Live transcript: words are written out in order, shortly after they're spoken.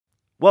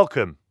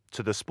Welcome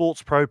to the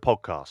Sports Pro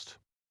podcast.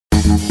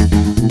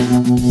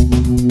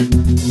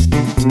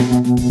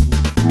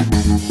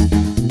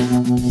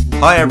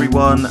 Hi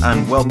everyone,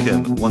 and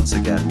welcome once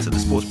again to the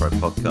Sports Pro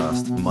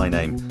podcast. My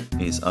name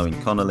is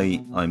Owen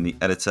Connolly. I'm the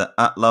editor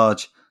at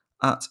large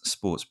at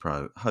Sports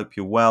Pro. Hope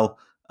you're well.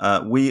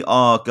 We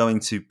are going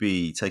to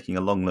be taking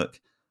a long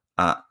look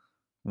at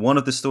one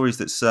of the stories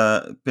that's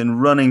been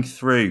running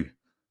through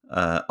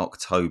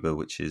October,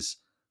 which is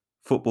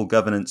football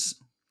governance,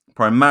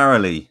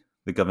 primarily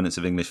the governance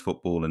of English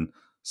football and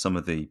some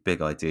of the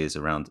big ideas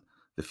around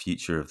the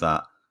future of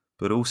that,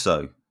 but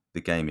also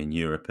the game in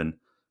Europe and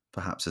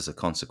perhaps as a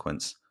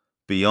consequence.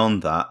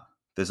 Beyond that,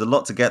 there's a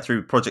lot to get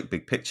through. Project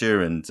Big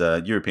Picture and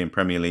European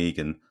Premier League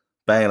and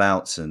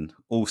bailouts and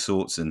all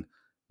sorts and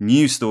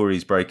new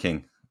stories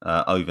breaking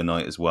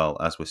overnight as well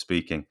as we're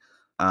speaking.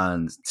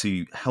 And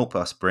to help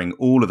us bring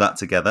all of that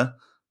together,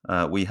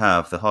 we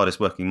have the hardest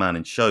working man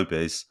in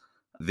showbiz,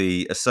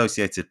 the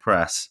Associated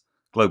Press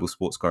global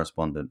sports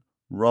correspondent,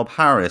 Rob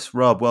Harris.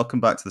 Rob, welcome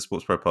back to the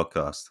Sports Pro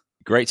podcast.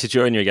 Great to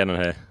join you again on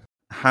here.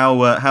 How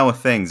are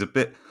things? A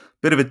bit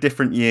of a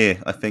different year,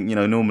 I think. You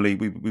know, normally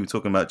we were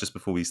talking about just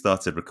before we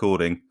started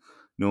recording.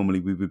 Normally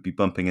we would be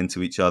bumping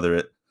into each other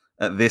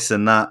at this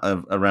and that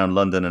around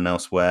London and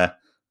elsewhere.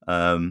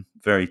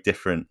 Very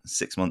different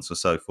 6 months or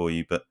so for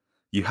you, but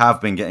you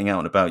have been getting out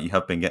and about. You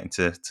have been getting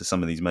to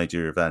some of these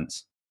major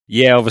events.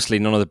 Yeah, obviously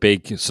none of the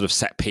big sort of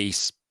set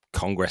piece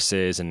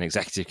congresses and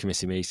executive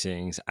committee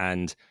meetings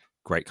and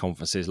great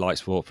conferences like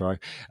Sport Pro,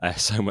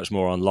 so much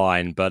more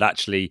online. But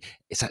actually,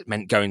 it's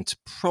meant going to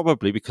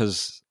probably,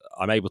 because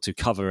I'm able to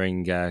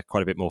covering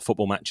quite a bit more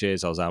football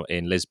matches. I was out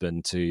in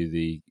Lisbon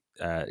to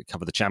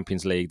cover the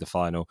Champions League, the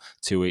final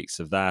 2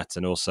 weeks of that,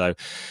 and also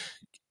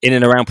in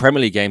and around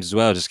Premier League games as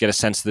well. Just get a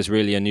sense of this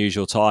really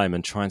unusual time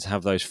and trying to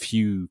have those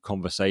few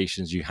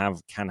conversations you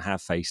can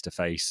have face to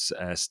face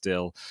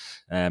still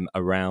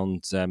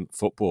around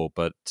football,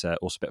 but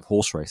also a bit of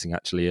horse racing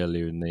actually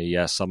earlier in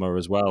the summer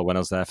as well when I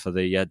was there for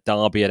the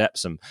Derby at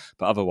Epsom.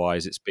 But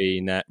otherwise, it's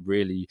been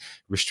really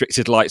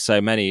restricted like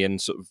so many,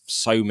 and sort of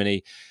so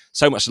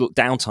much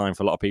downtime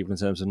for a lot of people in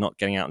terms of not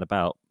getting out and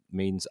about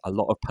means a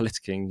lot of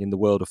politicking in the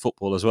world of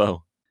football as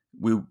well.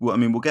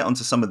 We'll get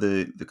onto some of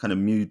the kind of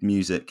mood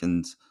music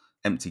and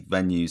empty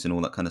venues and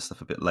all that kind of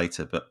stuff a bit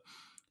later. But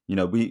you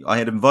know, I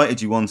had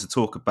invited you on to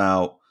talk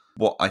about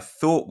what I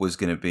thought was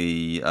going to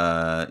be,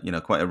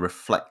 quite a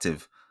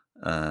reflective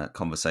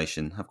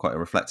conversation. Have quite a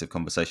reflective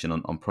conversation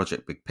on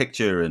Project Big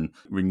Picture and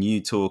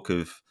renewed talk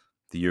of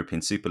the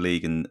European Super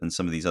League and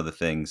some of these other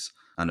things,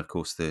 and of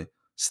course the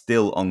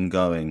still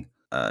ongoing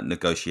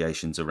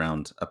negotiations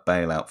around a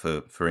bailout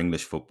for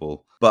English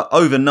football. But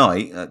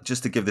overnight,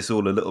 just to give this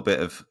all a little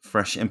bit of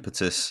fresh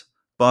impetus,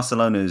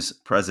 Barcelona's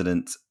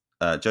president,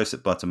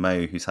 Josep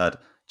Bartomeu, who's had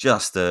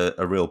just a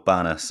real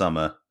banner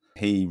summer,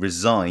 he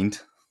resigned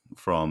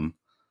from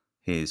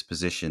his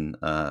position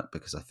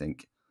because I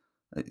think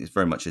it's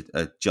very much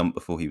a jump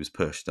before he was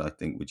pushed, I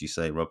think. Would you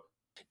say, Rob?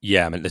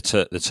 Yeah, I mean,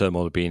 the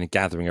turmoil had been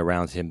gathering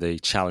around him, the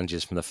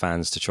challenges from the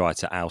fans to try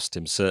to oust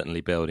him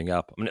certainly building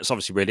up. I mean, it's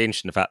obviously really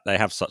interesting the fact they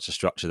have such a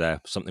structure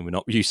there, something we're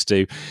not used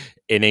to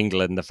in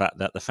England, the fact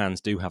that the fans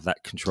do have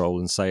that control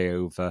and say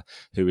over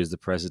who is the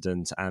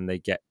president, and they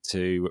get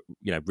to,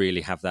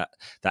 really have that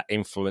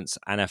influence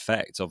and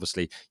effect.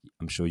 Obviously,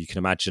 I'm sure you can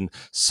imagine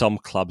some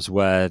clubs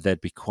where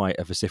there'd be quite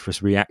a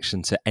vociferous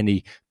reaction to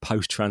any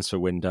post-transfer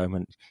window. I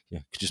mean,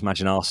 could just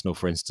imagine Arsenal,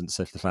 for instance,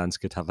 if the fans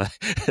could have a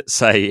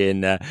say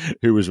in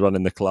who was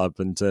running the club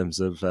in terms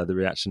of the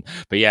reaction.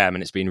 But yeah, I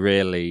mean, it's been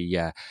really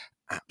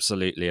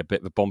absolutely a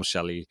bit of a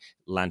bombshell. He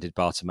landed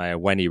Bartomeu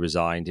when he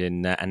resigned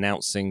in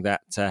announcing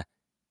that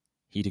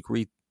he'd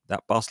agreed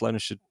that Barcelona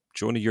should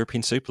join a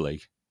European Super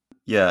League.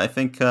 Yeah, I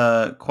think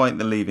quite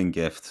the leaving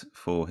gift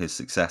for his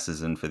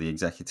successors and for the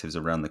executives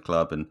around the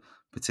club, and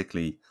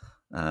particularly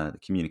the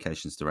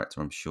communications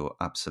director, I'm sure,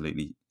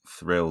 absolutely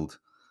thrilled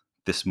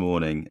this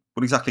morning.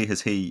 What exactly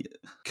has he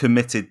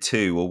committed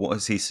to, or what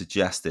has he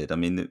suggested? I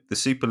mean, the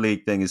Super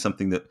League thing is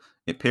something that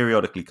it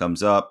periodically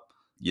comes up.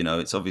 You know,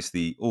 it's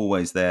obviously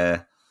always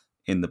there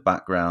in the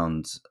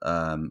background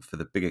for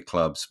the bigger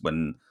clubs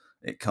when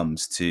it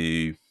comes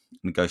to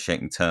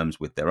negotiating terms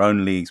with their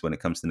own leagues, when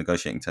it comes to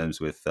negotiating terms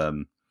with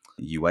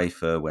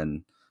UEFA,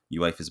 when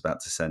UEFA is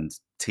about to send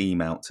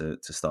team out to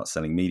start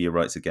selling media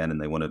rights again, and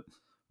they want to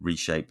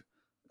reshape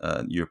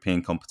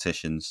European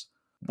competitions.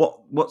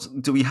 What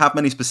do we have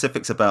many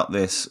specifics about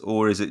this,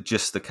 or is it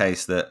just the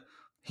case that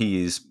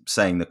he is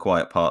saying the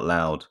quiet part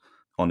loud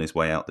on his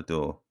way out the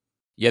door?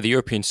 Yeah, the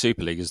European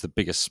Super League is the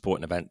biggest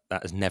sporting event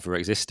that has never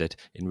existed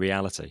in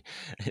reality.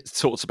 It's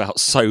talked about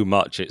so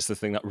much. It's the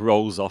thing that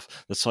rolls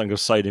off the tongue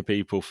of so many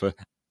people for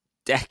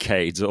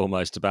decades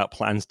almost about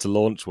plans to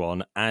launch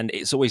one. And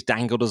it's always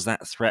dangled as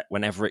that threat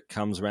whenever it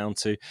comes around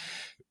to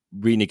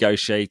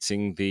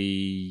renegotiating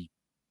the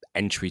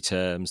entry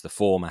terms, the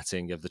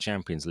formatting of the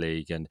Champions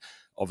League. And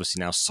obviously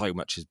now so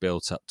much is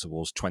built up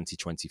towards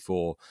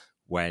 2024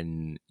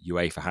 when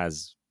UEFA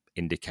has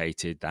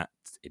indicated that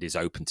it is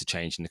open to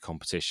changing the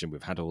competition.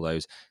 We've had all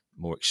those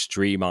more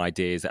extreme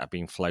ideas that are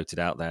being floated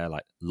out there,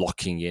 like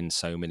locking in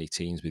so many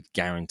teams with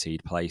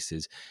guaranteed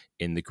places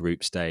in the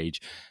group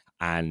stage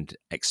and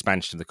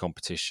expansion of the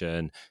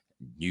competition,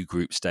 new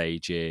group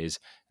stages,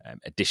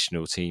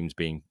 additional teams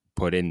being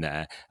put in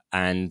there.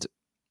 And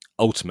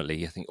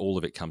ultimately, I think all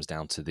of it comes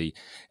down to the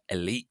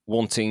elite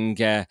wanting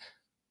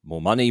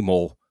more money,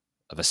 more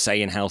of a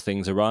say in how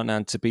things are run,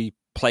 and to be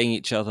playing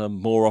each other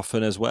more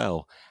often as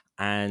well.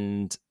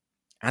 And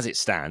as it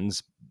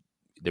stands,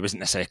 there isn't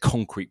necessarily a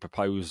concrete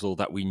proposal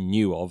that we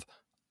knew of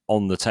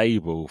on the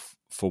table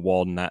for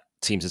one that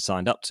teams had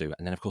signed up to.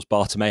 And then, of course,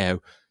 Bartomeu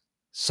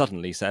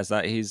suddenly says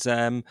that he's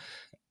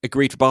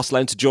agreed for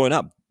Barcelona to join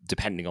up,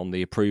 depending on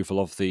the approval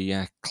of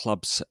the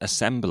club's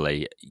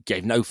assembly. He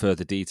gave no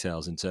further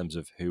details in terms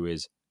of who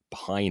is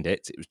behind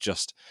it. It was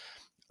just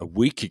a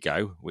week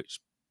ago, which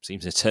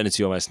seems an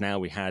eternity almost now,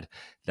 we had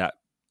that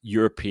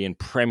European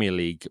Premier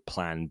League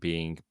plan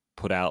being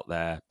put out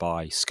there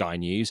by Sky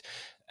News,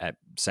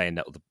 saying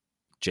that the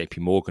JP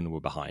Morgan were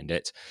behind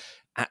it.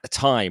 At the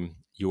time,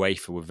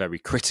 UEFA were very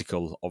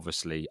critical,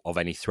 obviously, of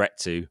any threat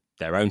to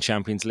their own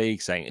Champions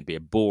League, saying it'd be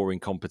a boring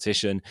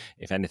competition.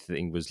 If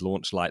anything was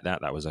launched like that,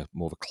 that was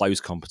more of a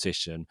closed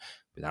competition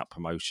without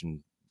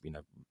promotion,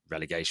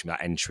 relegation,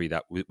 without entry,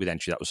 with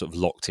entry that was sort of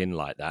locked in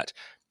like that.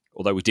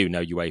 Although we do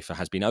know UEFA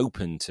has been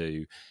open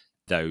to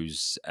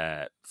those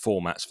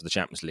formats for the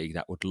Champions League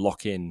that would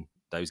lock in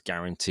those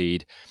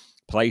guaranteed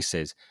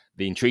places.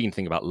 The intriguing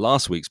thing about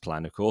last week's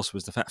plan, of course,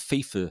 was the fact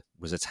FIFA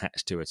was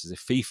attached to it, as if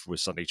FIFA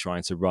was suddenly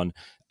trying to run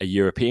a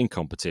European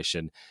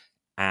competition.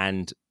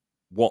 And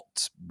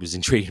what was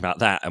intriguing about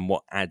that, and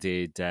what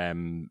added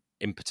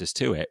impetus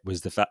to it,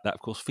 was the fact that, of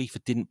course,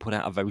 FIFA didn't put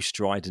out a very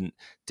strident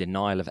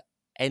denial of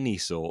any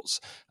sorts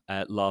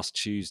last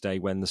Tuesday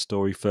when the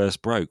story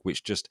first broke,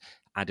 which just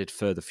added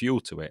further fuel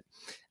to it.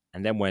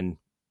 And then when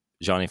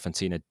Gianni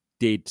Infantino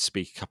did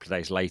speak a couple of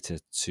days later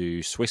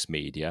to Swiss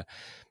media,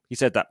 he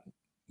said that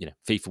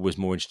FIFA was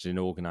interested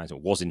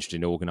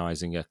in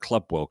organising a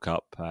Club World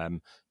Cup,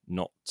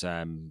 not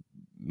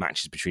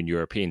matches between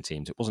European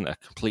teams. It wasn't a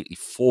completely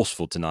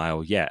forceful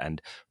denial yet,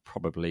 and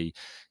probably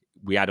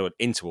we add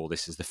into all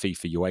this is the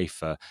FIFA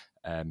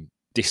UEFA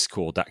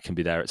discord that can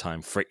be there at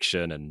times,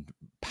 friction and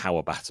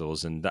power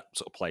battles, and that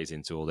sort of plays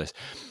into all this.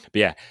 But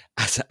yeah,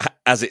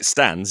 as it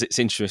stands, it's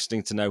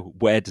interesting to know,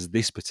 where does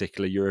this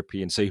particular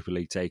European Super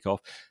League take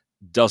off?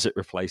 Does it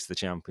replace the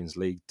Champions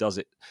League? Does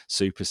it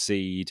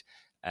supersede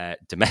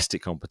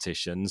domestic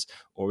competitions,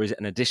 or is it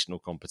an additional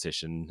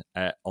competition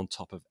on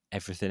top of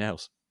everything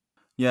else?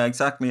 Yeah,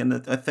 exactly. And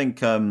I think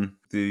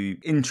the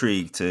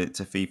intrigue to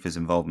FIFA's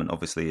involvement,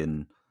 obviously,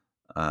 in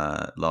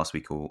last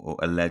week, or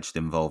alleged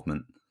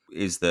involvement,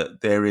 is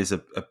that there is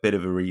a bit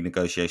of a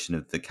renegotiation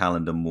of the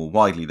calendar more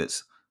widely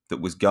that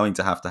was going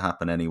to have to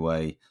happen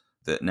anyway,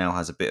 that now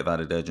has a bit of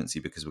added urgency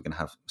because we're going to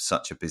have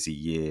such a busy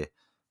year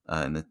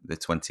in the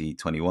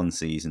 2021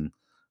 season.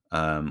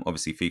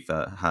 Obviously,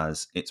 FIFA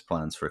has its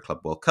plans for a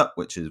Club World Cup,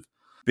 which has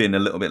been a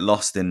little bit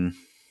lost in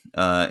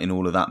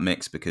all of that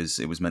mix, because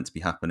it was meant to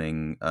be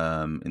happening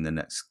in the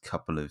next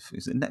couple of...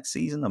 Is it next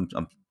season?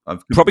 I'm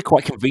probably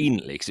quite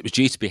conveniently, because it was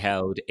due to be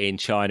held in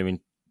China in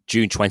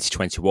June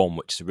 2021,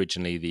 which is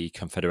originally the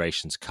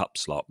Confederations Cup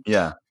slot.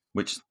 Yeah,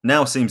 which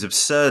now seems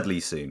absurdly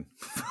soon.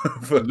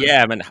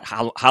 Yeah, I mean,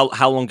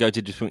 how long ago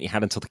did you think you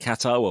had until the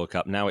Qatar World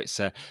Cup? Now it's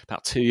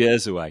about 2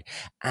 years away.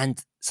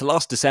 And so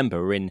last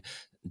December, we're in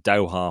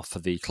Doha for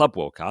the Club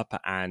World Cup,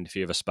 and if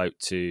you ever spoke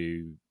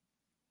to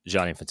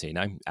Gianni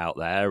Infantino out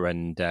there,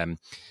 and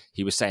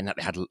he was saying that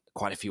they had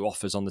quite a few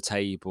offers on the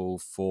table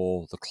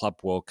for the Club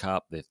World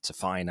Cup to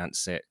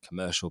finance it,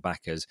 commercial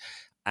backers,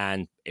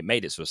 and it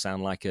made it sort of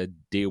sound like a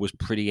deal was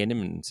pretty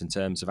imminent in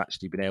terms of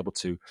actually being able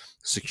to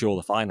secure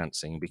the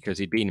financing, because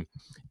he'd been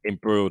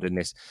embroiled in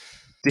this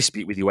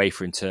dispute with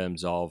UEFA in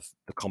terms of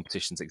the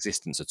competition's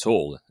existence at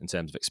all, in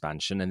terms of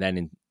expansion, and then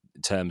in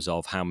terms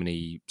of how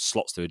many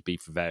slots there would be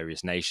for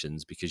various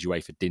nations, because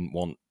UEFA didn't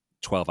want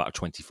 12 out of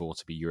 24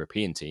 to be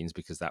European teams,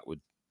 because that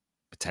would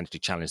potentially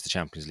challenge the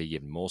Champions League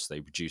even more. So they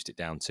reduced it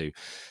down to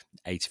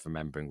 8, if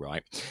remembering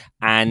right.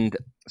 And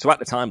so at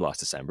the time last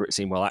December, it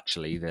seemed, well,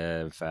 actually,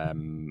 they're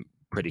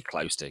pretty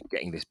close to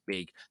getting this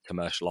big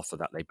commercial offer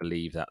that they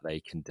believe that they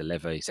can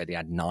deliver. He said he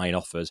had 9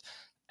 offers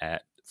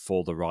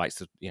for the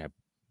rights,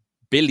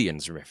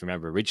 billions. If you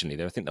remember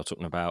originally, I think they were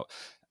talking about,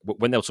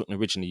 when they were talking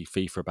originally,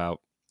 FIFA,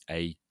 about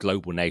a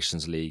global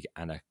nations league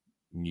and a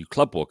new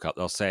Club World Cup,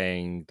 they're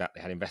saying that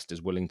they had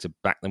investors willing to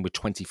back them with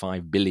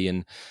 $25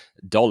 billion,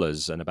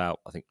 and about,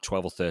 I think,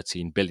 12 or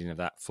 13 billion of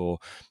that for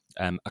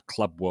a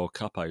Club World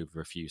Cup over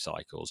a few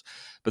cycles.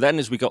 But then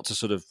as we got to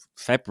sort of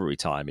February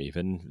time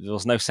even, there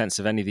was no sense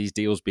of any of these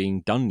deals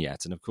being done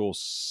yet. And of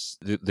course,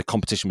 the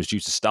competition was due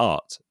to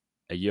start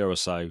a year or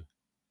so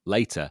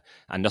later,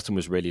 and nothing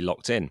was really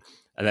locked in.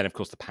 And then, of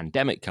course, the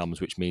pandemic comes,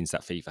 which means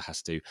that FIFA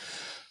has to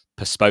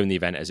postpone the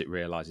event as it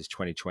realises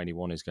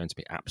 2021 is going to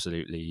be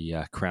absolutely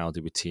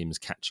crowded with teams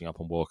catching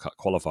up on World Cup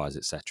qualifiers,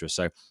 etc.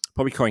 So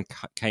probably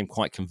came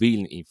quite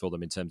conveniently for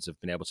them in terms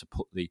of being able to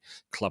put the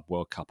Club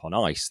World Cup on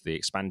ice, the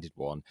expanded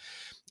one.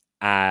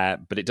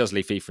 But it does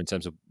leave FIFA in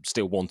terms of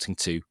still wanting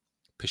to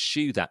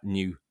pursue that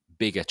new,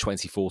 bigger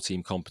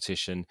 24-team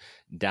competition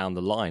down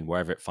the line,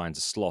 wherever it finds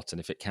a slot, and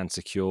if it can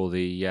secure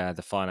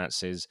the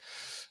finances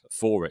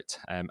for it.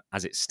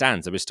 As it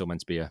stands, there is still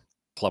meant to be a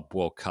Club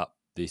World Cup,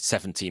 the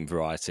 17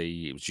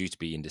 variety. It was due to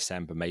be in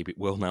December. Maybe it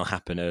will now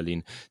happen early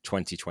in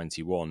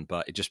 2021,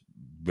 but it just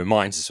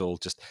reminds us all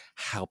just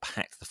how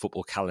packed the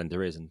football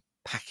calendar is, and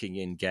packing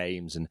in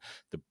games and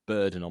the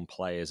burden on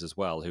players as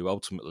well, who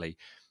ultimately,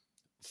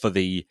 for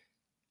the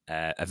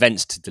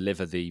events to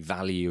deliver the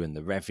value and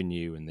the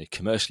revenue and the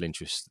commercial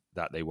interest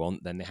that they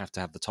want, then they have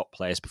to have the top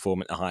players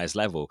perform at the highest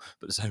level.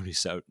 But there's only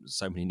so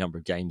many number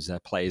of games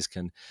players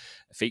can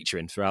feature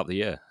in throughout the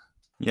year.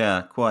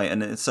 Yeah, quite.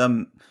 And it's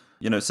so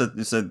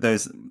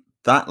there's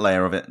that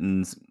layer of it,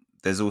 and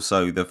there's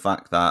also the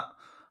fact that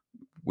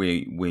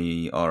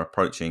we are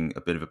approaching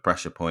a bit of a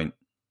pressure point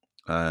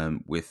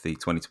with the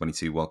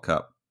 2022 World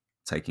Cup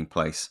taking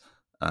place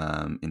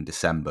in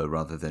December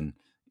rather than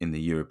in the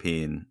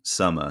European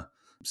summer.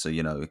 So,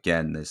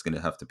 again, there's going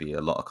to have to be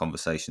a lot of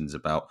conversations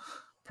about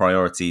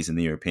priorities in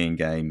the European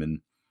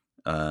game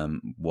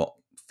and what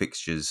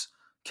fixtures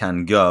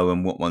can go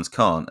and what ones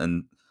can't.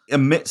 And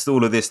amidst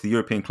all of this, the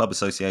European Club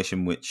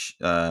Association, which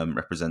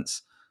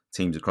represents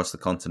teams across the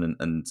continent,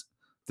 and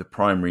the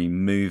primary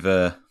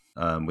mover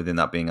within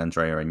that being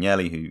Andrea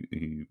Agnelli,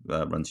 who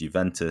runs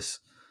Juventus,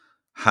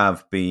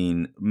 have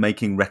been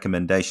making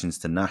recommendations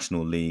to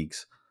national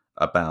leagues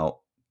about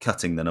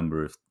cutting the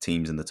number of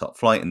teams in the top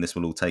flight. And this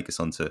will all take us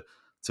on to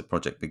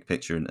Project Big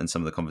Picture and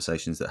some of the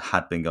conversations that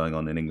had been going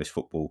on in English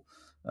football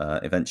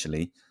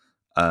eventually.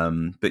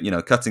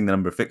 But, cutting the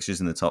number of fixtures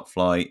in the top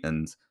flight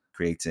and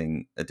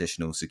creating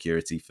additional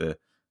security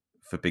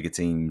for bigger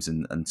teams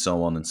and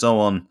so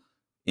on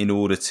in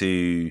order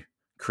to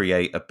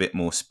create a bit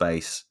more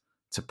space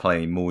to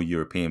play more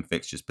European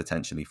fixtures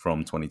potentially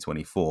from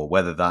 2024,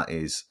 whether that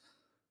is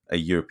a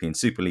European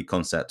Super League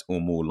concept or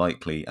more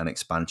likely an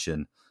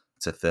expansion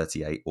to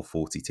 38 or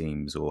 40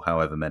 teams or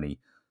however many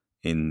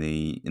in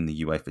the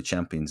UEFA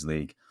Champions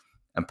League,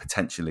 and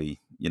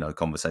potentially,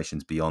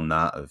 conversations beyond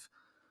that of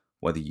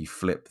whether you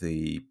flip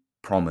the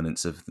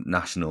prominence of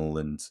national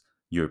and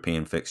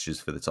European fixtures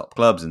for the top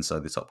clubs, and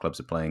so the top clubs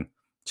are playing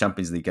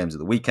Champions League games at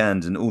the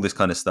weekend and all this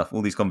kind of stuff.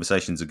 All these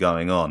conversations are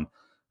going on.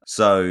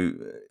 So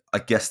I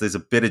guess there's a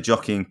bit of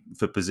jockeying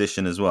for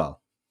position as well.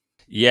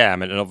 Yeah,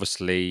 and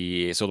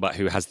obviously it's all about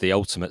who has the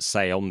ultimate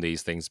say on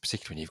these things,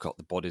 particularly when you've got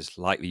the bodies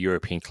like the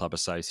European Club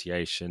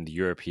Association, the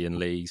European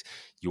leagues,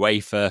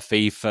 UEFA,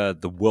 FIFA,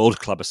 the World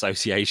Club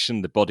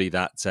Association, the body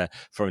that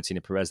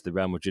Florentino Perez, the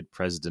Real Madrid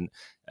president,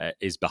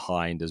 is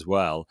behind as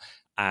well.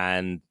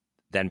 And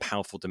then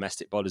powerful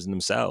domestic bodies in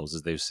themselves,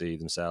 as they see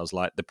themselves,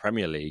 like the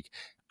Premier League,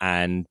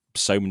 and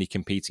so many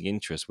competing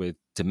interests with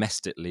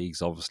domestic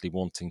leagues obviously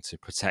wanting to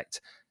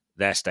protect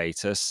their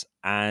status,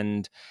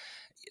 and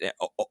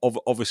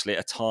obviously at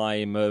a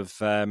time of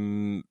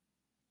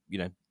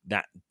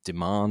that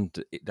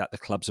demand that the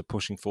clubs are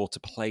pushing for to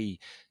play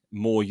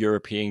more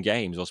European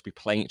games or to be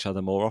playing each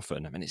other more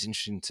often. I mean, it's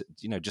interesting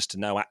to just to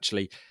know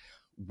actually,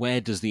 where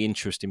does the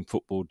interest in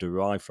football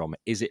derive from?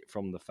 Is it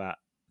from the fact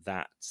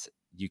that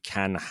you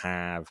can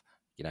have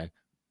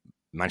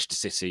Manchester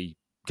City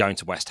going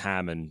to West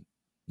Ham and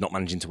not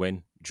managing to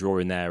win,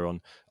 drawing there on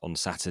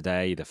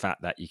Saturday, the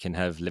fact that you can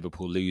have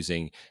Liverpool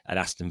losing at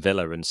Aston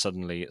Villa and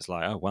suddenly it's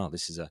like, oh wow,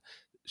 this is a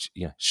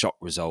shock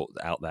result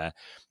out there?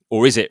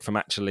 Or is it from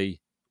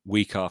actually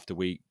week after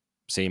week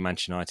seeing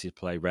Manchester United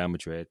play Real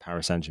Madrid,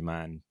 Paris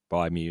Saint-Germain,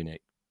 Bayern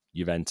Munich,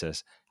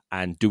 Juventus,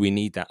 and do we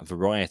need that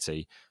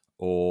variety,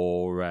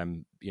 or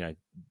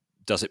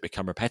does it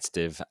become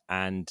repetitive?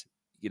 And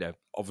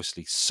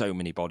obviously so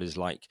many bodies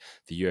like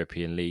the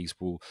European leagues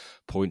will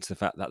point to the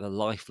fact that the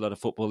lifeblood of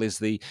football is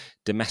the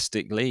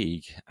domestic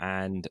league,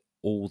 and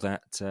all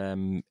that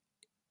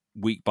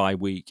week by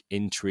week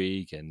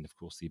intrigue, and of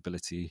course the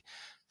ability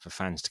for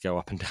fans to go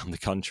up and down the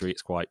country.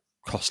 It's quite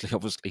costly,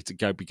 obviously,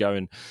 to be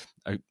going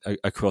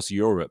across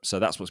Europe. So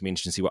that's what's been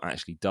interesting to see what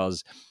actually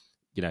does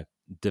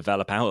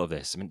develop out of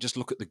this. I mean, just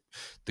look at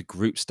the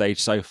group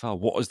stage so far.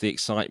 What has the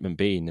excitement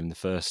been in the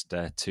first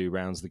two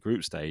rounds of the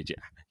group stage?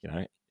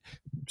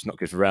 It's not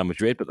good for Real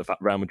Madrid, but the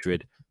fact Real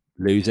Madrid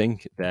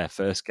losing their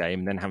first game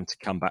and then having to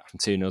come back from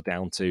 2-0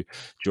 down to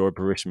draw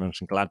Borussia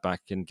Mönchengladbach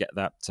and get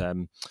that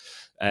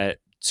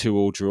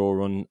 2-2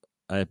 draw on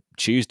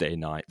Tuesday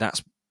night.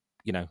 That's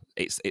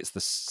it's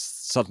the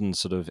sudden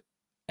sort of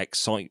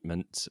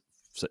excitement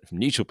from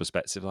neutral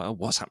perspective. Like, oh,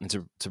 what's happening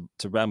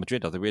to Real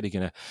Madrid? Are they really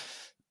going to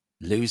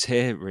lose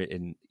here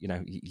in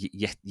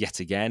yet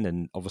again?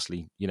 And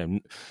obviously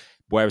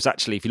whereas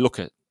actually if you look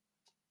at,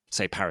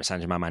 say, Paris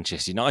Saint-Germain,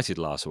 Manchester United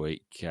last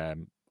week,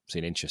 it's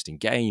an interesting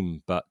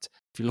game. But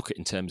if you look at it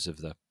in terms of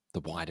the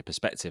wider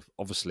perspective,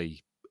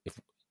 obviously, if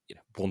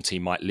one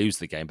team might lose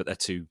the game, but they're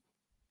two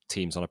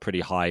teams on a pretty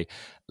high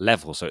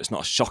level, so it's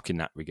not a shock in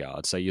that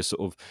regard. So you're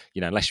sort of,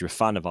 unless you're a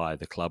fan of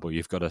either club or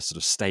you've got a sort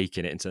of stake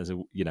in it in terms of,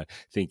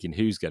 thinking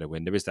who's going to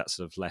win, there is that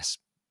sort of less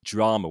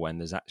drama when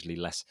there's actually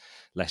less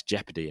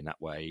jeopardy in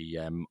that way.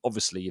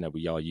 Obviously,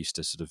 we are used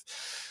to sort of,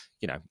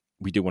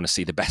 we do want to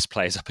see the best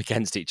players up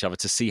against each other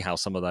to see how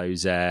some of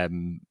those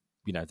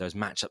those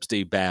matchups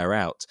do bear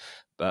out.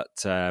 But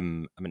these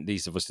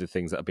are obviously the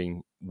things that are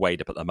being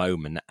weighed up at the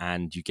moment,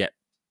 and you get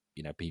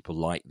people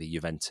like the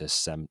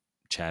Juventus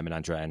chairman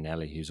Andrea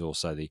Agnelli, who's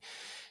also the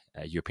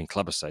European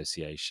Club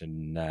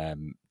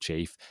Association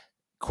chief,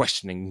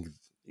 questioning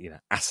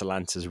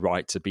Atalanta's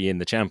right to be in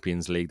the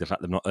Champions League, the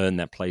fact they've not earned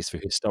their place for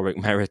historic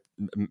merit,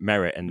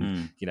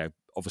 and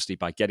obviously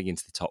by getting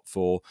into the top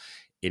four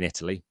in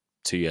Italy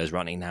 2 years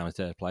running now in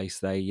third place,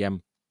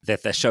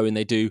 they're showing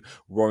they do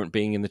warrant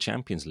being in the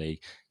Champions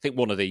League. I think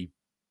one of the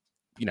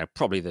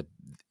probably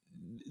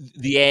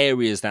the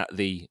areas that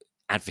the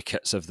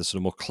advocates of the sort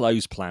of more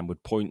closed plan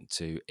would point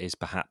to is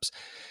perhaps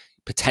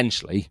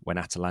potentially when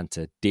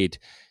Atalanta did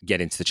get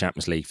into the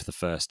Champions League for the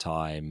first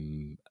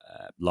time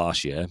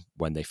last year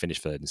when they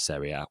finished third in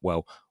Serie A.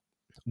 Well,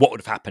 what would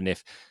have happened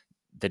if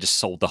they just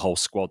sold the whole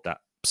squad that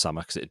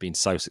summer because it had been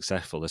so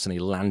successful? They're suddenly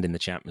land in the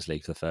Champions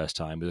League for the first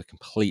time with a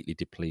completely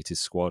depleted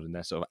squad, and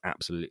they're sort of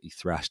absolutely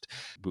thrashed,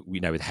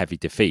 with heavy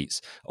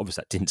defeats.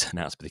 Obviously, that didn't turn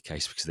out to be the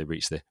case because they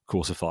reached the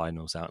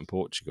quarterfinals out in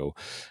Portugal,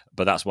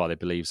 but that's why they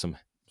believe some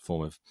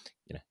form of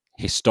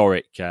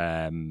historic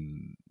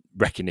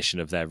recognition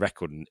of their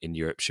record in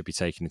Europe should be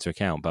taken into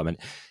account. But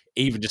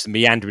even just the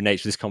meandering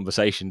nature of this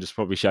conversation just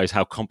probably shows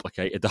how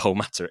complicated the whole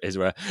matter is,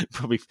 where I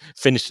probably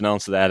finished an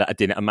answer there that I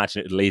didn't imagine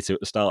it would lead to at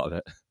the start of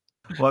it.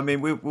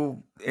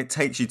 Well, it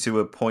takes you to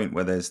a point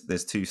where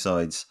there's two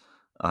sides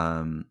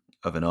of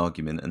an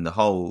argument, and the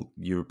whole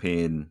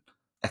European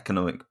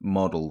economic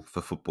model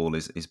for football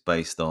is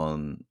based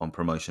on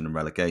promotion and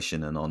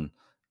relegation, and on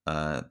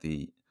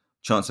the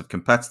chance of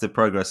competitive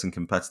progress and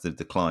competitive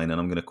decline. And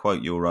I'm going to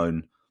quote your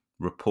own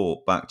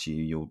report back to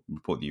you, your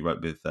report that you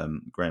wrote with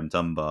Graham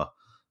Dunbar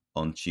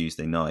on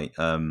Tuesday night.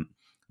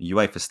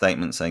 UEFA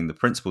statement saying the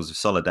principles of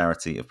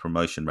solidarity, of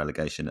promotion,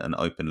 relegation, and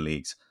open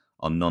leagues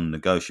are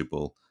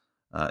non-negotiable.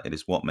 It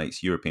is what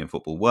makes European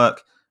football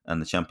work,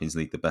 and the Champions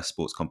League the best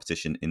sports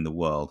competition in the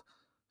world.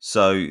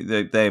 So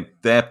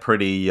they're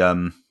pretty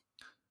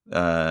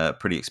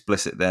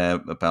explicit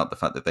there about the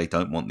fact that they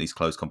don't want these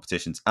closed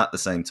competitions. At the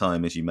same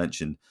time, as you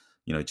mentioned,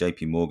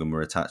 JP Morgan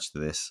were attached to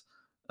this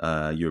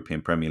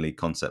European Premier League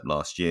concept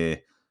last year.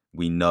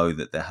 We know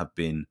that there have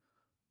been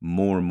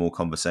more and more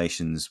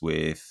conversations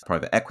with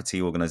private equity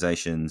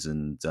organizations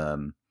and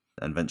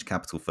venture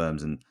capital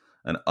firms and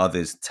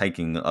others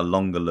taking a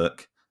longer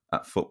look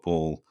at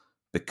football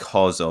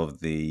because of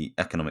the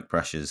economic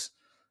pressures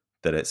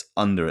that it's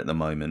under at the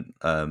moment,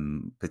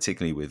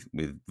 particularly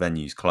with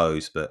venues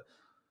closed, but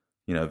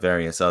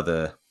various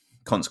other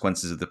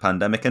consequences of the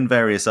pandemic and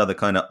various other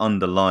kind of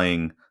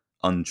underlying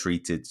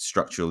untreated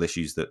structural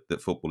issues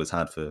that football has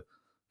had for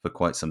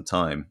quite some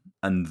time.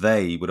 And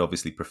they would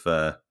obviously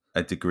prefer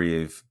a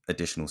degree of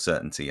additional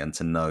certainty and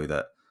to know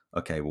that,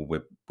 okay, well,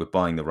 we're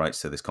buying the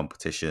rights to this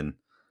competition.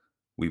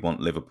 We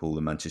want Liverpool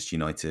and Manchester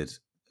United,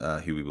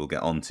 who we will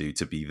get onto,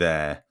 to be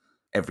there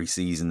every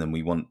season, and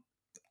we want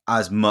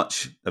as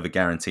much of a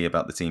guarantee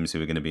about the teams who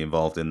are going to be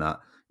involved in that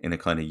in a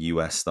kind of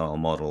US style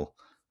model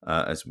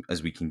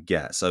as we can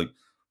get. So,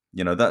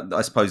 that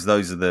I suppose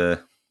those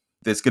are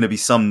there's going to be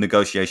some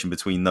negotiation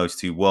between those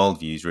two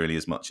worldviews, really,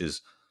 as much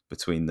as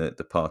between the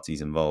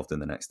parties involved in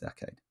the next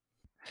decade.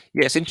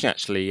 Yeah, it's interesting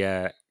actually.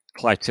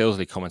 Clive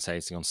Tilsley,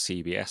 commentating on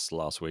CBS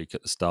last week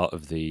at the start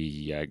of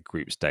the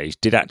group stage,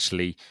 did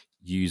actually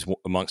use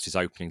amongst his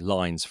opening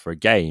lines for a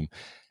game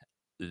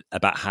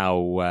about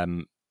how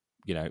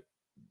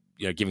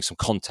giving some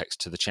context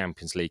to the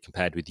Champions League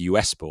compared with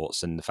US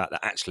sports, and the fact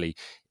that actually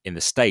in the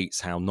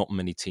States, how not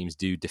many teams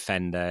do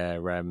defend their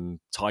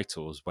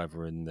titles,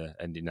 whether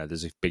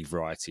there's a big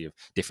variety of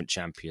different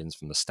champions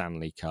from the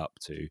Stanley Cup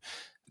to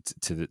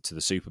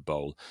the Super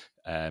Bowl,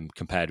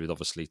 compared with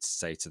obviously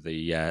to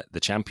the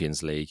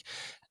Champions League.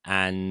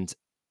 And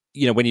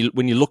when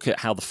you look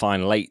at how the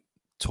Final Eight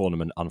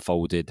tournament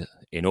unfolded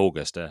in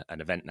August, an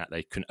event that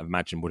they couldn't have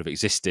imagined would have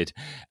existed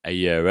a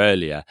year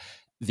earlier,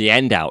 the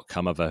end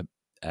outcome of a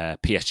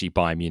PSG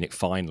Bayern Munich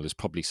final is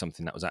probably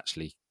something that was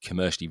actually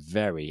commercially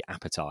very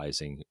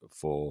appetizing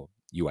for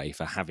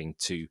UEFA. Having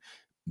two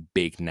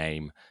big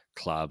name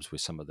clubs with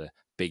some of the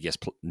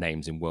biggest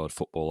names in world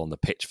football on the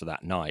pitch for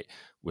that night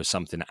was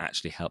something that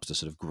actually helps to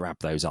sort of grab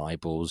those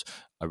eyeballs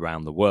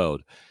around the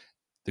world.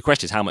 The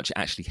question is how much it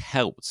actually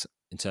helped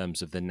in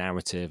terms of the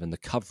narrative and the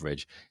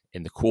coverage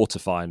in the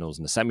quarterfinals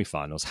and the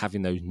semi-finals,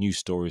 having those new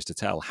stories to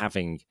tell,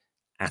 having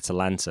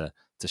Atalanta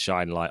to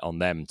shine light on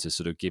them to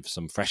sort of give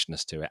some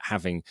freshness to it,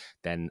 having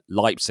then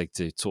Leipzig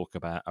to talk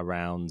about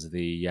around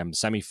the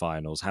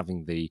semi-finals,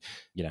 having the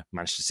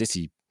Manchester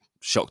City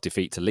shock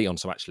defeat to Lyon,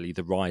 so actually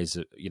the rise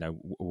of,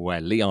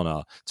 where Lyon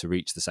are to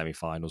reach the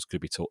semi-finals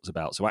could be talked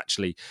about. So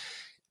actually,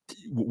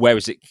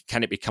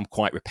 can it become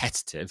quite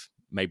repetitive?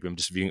 Maybe I'm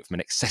just viewing it from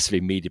an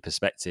excessively media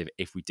perspective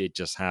if we did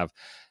just have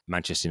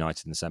Manchester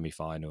United in the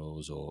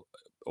semi-finals, or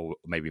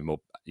maybe more,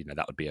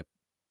 that would be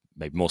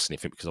maybe more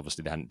significant because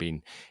obviously they hadn't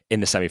been in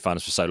the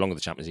semi-finals for so long of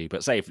the Champions League.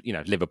 But say if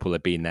Liverpool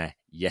had been there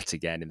yet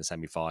again in the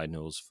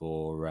semi-finals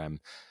for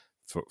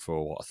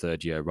for what, a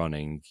third year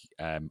running.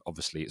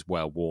 Obviously, it's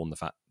well worn the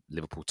fact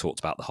Liverpool talked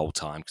about the whole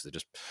time because they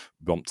just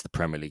romped the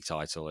Premier League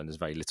title, and there's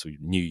very little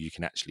new you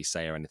can actually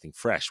say or anything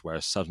fresh.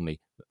 Whereas suddenly,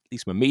 at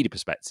least from a media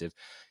perspective,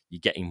 you're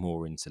getting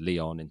more into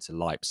Lyon, into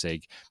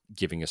Leipzig,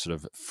 giving a sort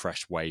of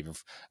fresh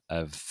wave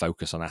of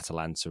focus on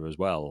Atalanta as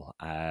well.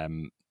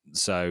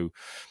 So,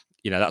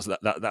 that's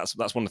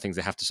one of the things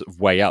they have to sort of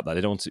weigh up. That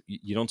they don't want to,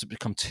 you don't want to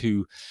become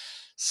too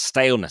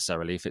stale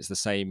necessarily if it's the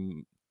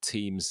same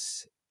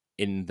teams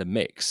in the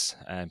mix.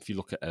 If you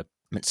look at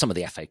some of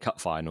the FA Cup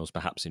finals,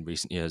 perhaps in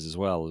recent years as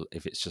well,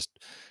 if it's just,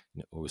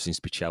 always seems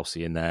to be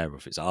Chelsea in there, or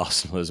if it's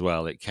Arsenal as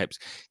well, it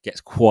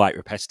gets quite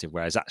repetitive.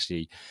 Whereas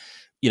actually,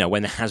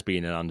 when there has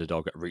been an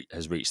underdog that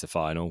has reached the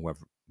final, whether,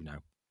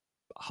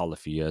 Hull a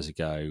few years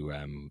ago,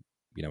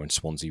 when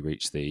Swansea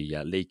reached the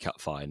League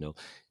Cup final,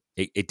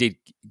 it did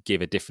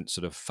give a different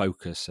sort of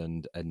focus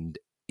and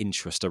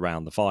interest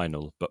around the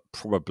final, but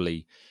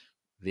probably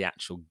the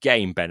actual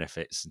game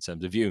benefits in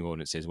terms of viewing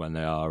audiences when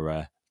there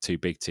are two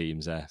big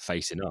teams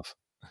facing off.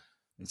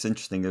 It's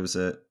interesting. There was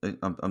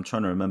I'm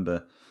trying to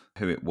remember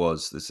who it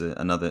was. There's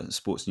another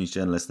sports news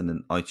journalist,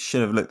 and I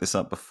should have looked this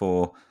up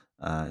before.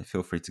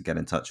 Feel free to get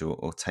in touch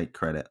or take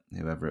credit,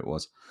 whoever it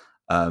was.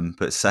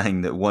 But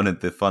saying that one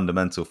of the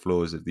fundamental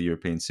flaws of the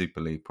European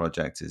Super League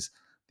project is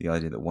the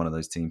idea that one of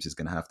those teams is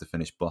going to have to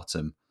finish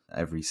bottom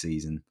every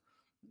season,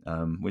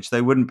 which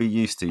they wouldn't be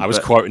used to. I was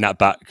quoting that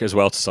back as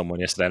well to someone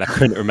yesterday, and I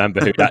couldn't remember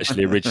who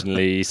actually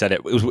originally said it.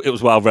 It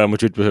was while Real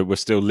Madrid were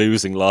still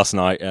losing last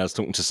night. I was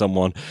talking to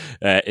someone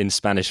in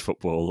Spanish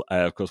football.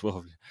 Of course,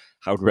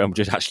 how would Real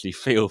Madrid actually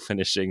feel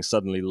finishing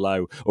suddenly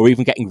low, or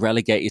even getting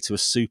relegated to a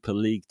Super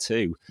League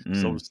 2?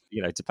 So,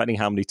 depending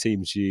how many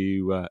teams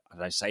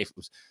say if it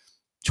was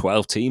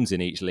 12 teams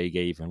in each league,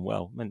 even,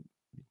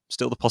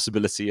 still the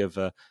possibility of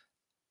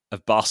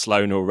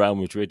Barcelona or Real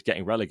Madrid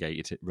getting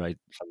relegated right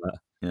from that.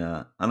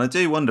 Yeah, and I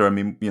do wonder,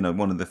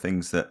 one of the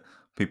things that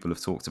people have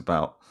talked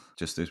about,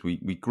 just as we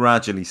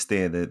gradually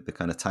steer the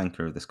kind of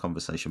tanker of this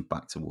conversation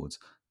back towards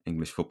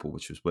English football,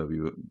 which was where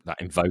we were...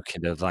 That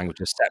invoking the language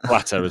of Sepp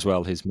Blatter as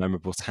well, his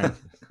memorable tank.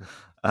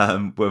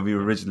 Where we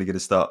were originally going to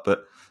start.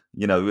 But,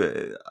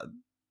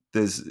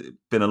 there's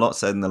been a lot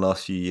said in the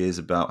last few years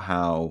about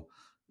how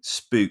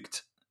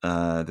spooked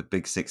the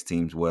Big Six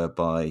teams were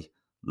by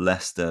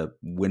Leicester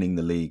winning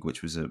the league,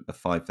 which was a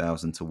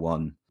 5,000 to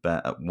 1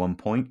 bet at one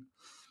point.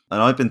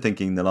 And I've been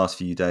thinking the last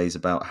few days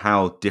about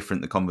how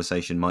different the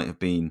conversation might have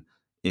been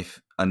if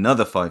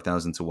another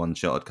 5,000 to 1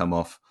 shot had come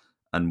off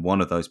and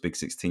one of those Big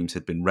Six teams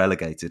had been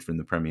relegated from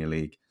the Premier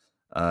League,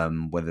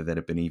 whether there'd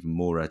have been even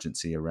more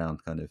urgency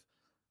around kind of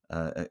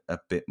a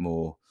bit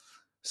more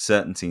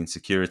certainty and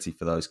security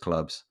for those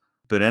clubs.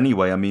 But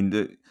anyway,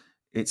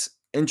 it's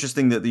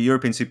interesting that the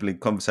European Super League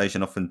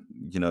conversation often,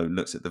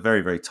 looks at the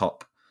very, very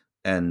top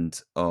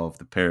end of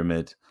the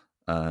pyramid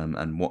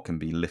and what can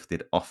be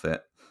lifted off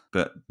it.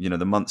 But,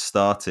 the month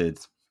started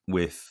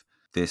with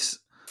this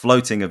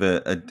floating of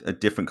a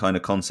different kind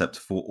of concept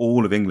for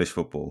all of English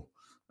football,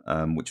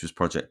 which was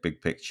Project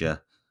Big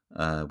Picture,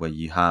 where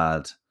you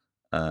had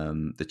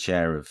the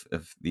chair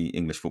of the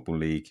English Football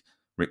League,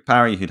 Rick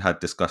Parry, who'd had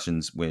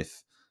discussions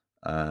with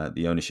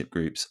the ownership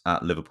groups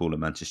at Liverpool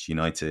and Manchester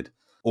United.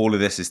 All of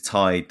this is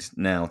tied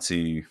now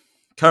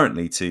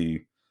currently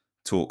to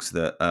talks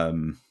that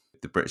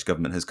the British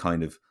government has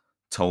kind of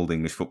told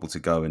English football to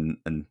go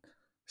and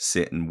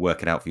sit and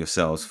work it out for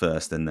yourselves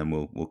first, and then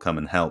we'll come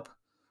and help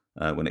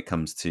when it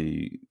comes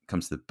to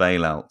the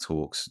bailout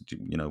talks.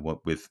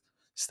 What with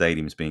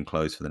stadiums being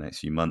closed for the next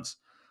few months,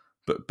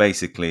 but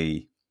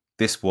basically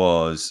this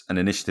was an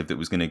initiative that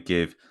was going to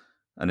give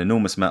an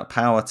enormous amount of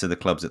power to the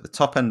clubs at the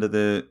top end of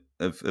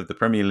the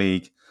Premier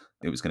League.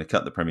 It was going to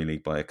cut the Premier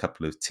League by a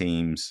couple of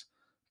teams,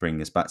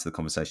 bringing us back to the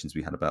conversations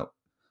we had about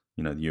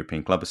the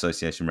European Club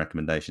Association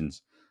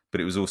recommendations.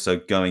 But it was also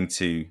going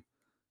to,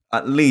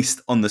 at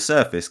least on the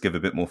surface, give a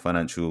bit more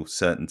financial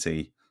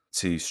certainty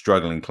to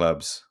struggling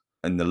clubs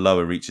in the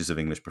lower reaches of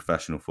English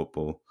professional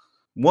football.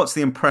 What's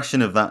the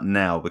impression of that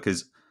now?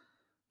 Because,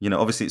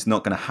 obviously it's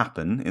not going to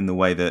happen in the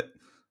way that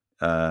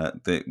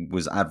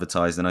was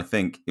advertised. And I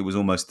think it was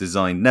almost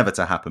designed never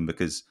to happen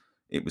because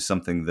it was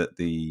something that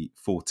the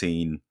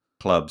 14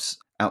 clubs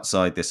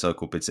outside this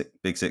so-called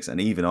Big Six, and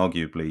even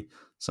arguably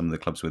some of the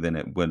clubs within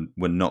it,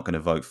 were not going to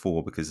vote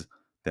for because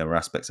there were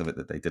aspects of it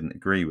that they didn't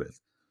agree with.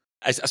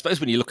 I suppose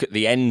when you look at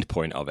the end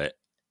point of it,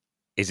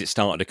 is it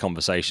started a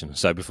conversation.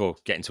 So before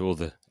getting to all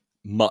the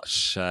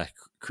much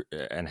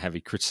and heavy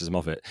criticism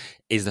of it,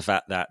 is the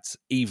fact that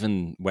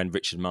even when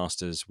Richard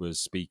Masters was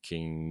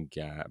speaking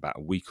about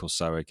a week or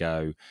so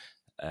ago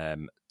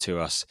to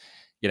us,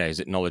 is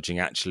acknowledging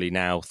actually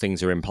now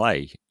things are in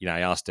play. I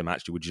asked him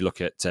actually, would you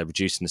look at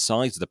reducing the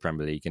size of the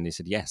Premier League? And he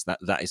said, yes,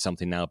 that is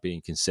something now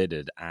being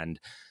considered. And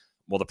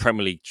while the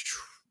Premier League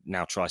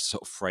now tries to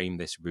sort of frame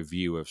this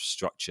review of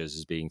structures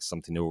as being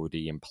something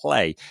already in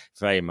play,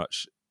 very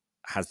much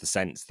has the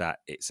sense that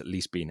it's at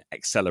least been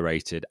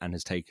accelerated and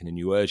has taken a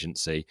new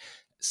urgency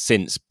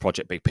since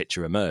Project Big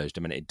Picture emerged.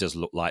 It does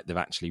look like they've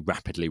actually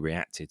rapidly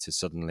reacted to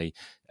suddenly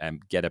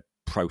get a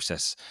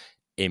process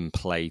in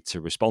play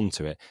to respond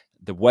to it.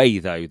 The way,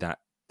 though, that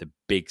the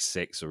big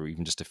six, or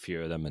even just a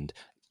few of them, and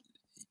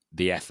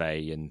the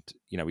FA and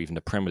even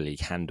the Premier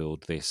League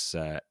handled this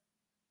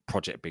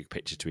project big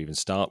picture to even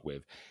start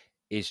with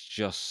is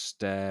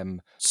just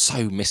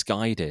so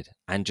misguided,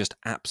 and just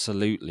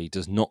absolutely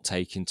does not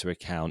take into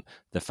account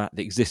the fact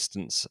the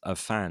existence of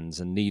fans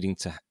and needing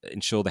to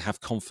ensure they have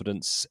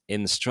confidence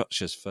in the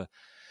structures. For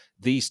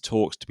these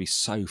talks to be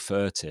so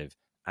furtive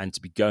and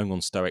to be going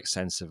on so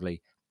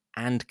extensively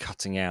and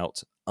cutting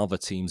out other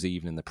teams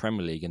even in the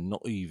Premier League and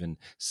not even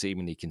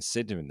seemingly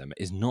considering them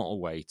is not a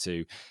way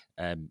to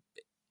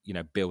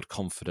build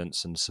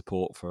confidence and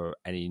support for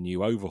any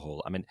new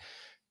overhaul. I mean,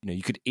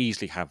 you could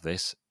easily have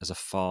this as a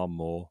far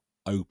more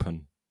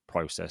open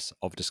process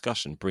of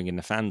discussion, bringing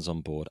the fans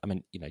on board. I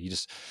mean,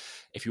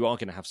 if you are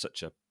going to have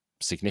such a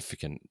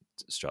significant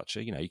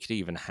structure, you could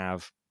even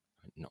have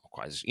not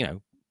quite as,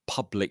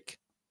 public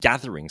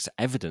gatherings,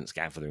 evidence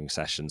gathering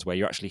sessions where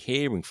you're actually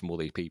hearing from all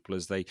these people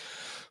as they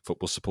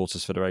Football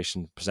Supporters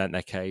Federation present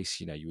their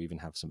case. You even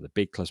have some of the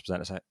big clubs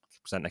present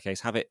their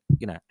case, have it,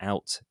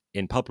 out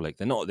in public.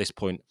 They're not at this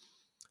point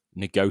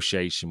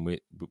negotiation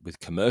with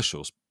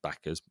commercial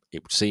backers,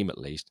 it would seem, at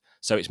least.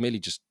 So it's merely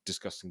just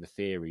discussing the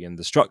theory and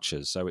the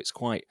structures. So it's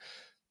quite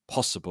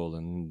possible,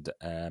 and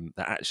that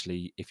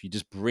actually, if you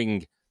just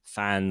bring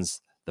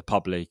fans, the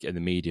public, and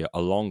the media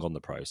along on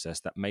the process,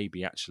 that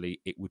maybe actually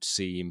it would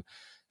seem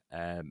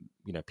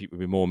people would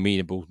be more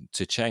amenable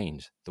to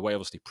change. The way,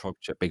 obviously,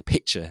 Project Big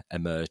Picture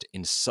emerged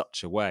in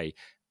such a way,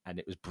 and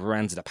it was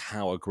branded a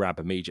power grab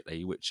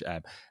immediately, which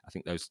I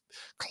think those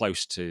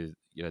close to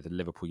the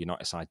Liverpool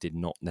United side did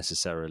not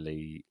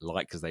necessarily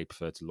like, because they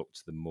prefer to look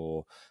to the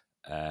more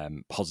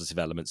positive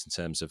elements in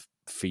terms of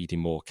feeding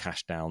more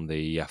cash down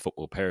the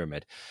football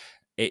pyramid.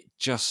 It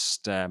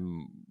just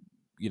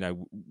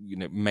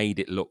made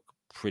it look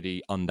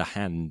pretty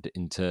underhand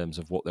in terms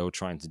of what they were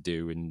trying to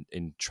do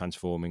in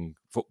transforming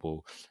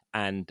football.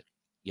 And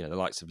the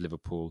likes of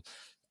Liverpool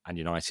and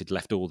United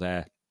left all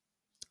their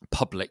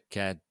public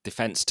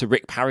defence to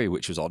Rick Parry,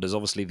 which was odd, as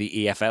obviously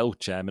the EFL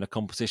chairman, a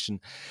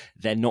competition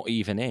they're not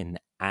even in.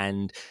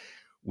 And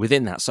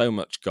within that, so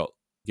much got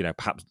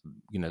perhaps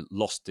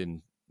lost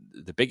in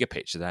the bigger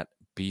picture, that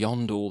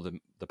beyond all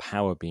the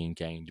power being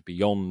gained,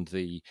 beyond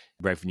the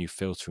revenue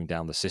filtering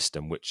down the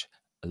system, which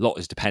a lot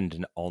is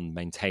dependent on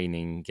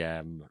maintaining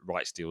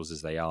rights deals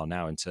as they are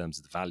now in terms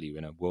of the value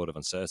in a world of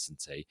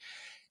uncertainty,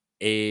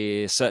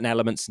 is certain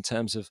elements in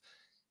terms of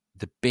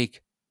the big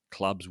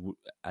clubs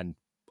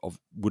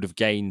would have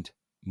gained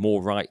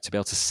more right to be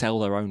able to sell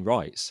their own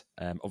rights.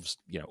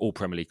 Obviously, all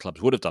Premier League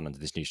clubs would have done under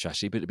this new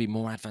strategy, but it'd be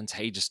more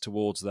advantageous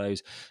towards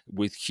those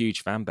with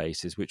huge fan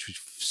bases, which would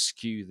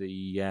skew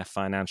the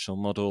financial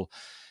model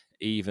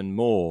even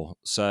more.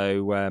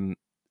 So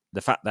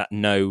the fact that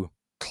no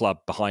club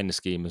behind the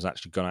scheme has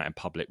actually gone out in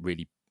public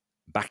really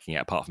backing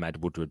it, apart from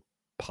Ed Woodward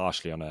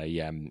partially on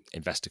a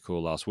investor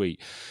call last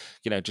week,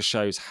 just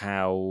shows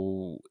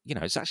how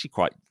it's actually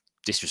quite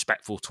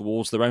disrespectful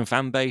towards their own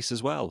fan base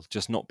as well,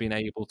 just not being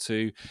able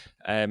to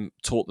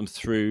talk them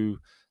through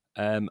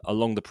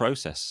along the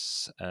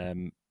process.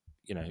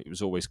 It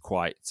was always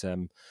quite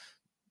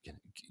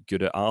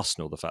good at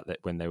Arsenal, the fact that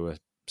when they were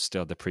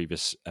still the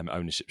previous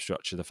ownership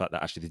structure, the fact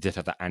that actually they did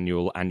have that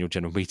annual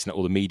general meeting that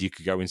all the media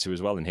could go into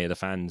as well and hear the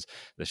fans,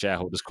 the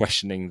shareholders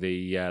questioning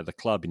the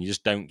club, and you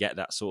just don't get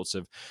that sort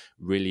of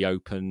really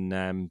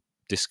open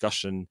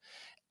discussion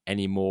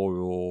anymore,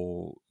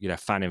 or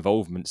fan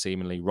involvement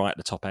seemingly right at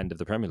the top end of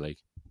the Premier League.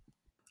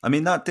 I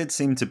mean, that did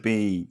seem to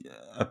be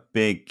a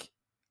big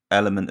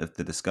element of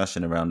the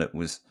discussion around it,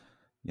 was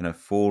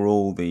for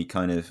all the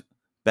kind of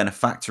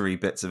benefactory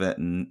bits of it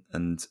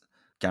and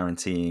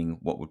guaranteeing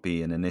what would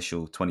be an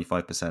initial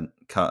 25%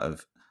 cut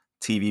of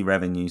TV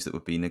revenues that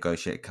would be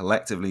negotiated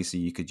collectively, so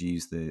you could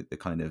use the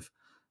kind of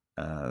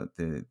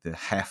the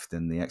heft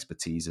and the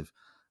expertise of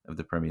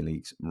the Premier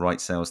League's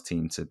right sales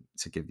team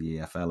to give the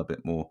EFL a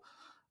bit more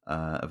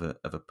of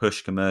a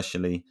push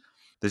commercially.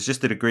 There's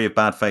just a degree of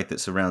bad faith that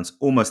surrounds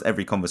almost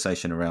every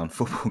conversation around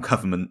football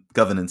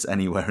governance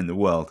anywhere in the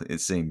world, it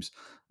seems.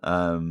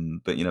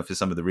 But for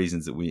some of the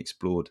reasons that we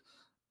explored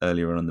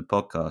earlier on the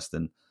podcast,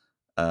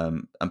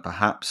 and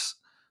perhaps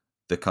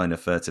the kind of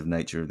furtive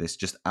nature of this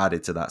just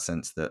added to that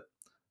sense that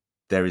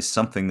there is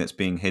something that's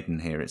being hidden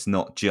here. It's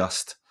not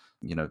just,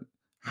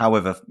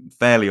 however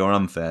fairly or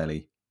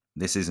unfairly,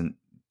 this isn't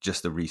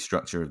just a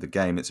restructure of the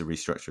game. It's a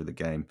restructure of the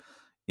game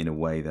in a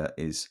way that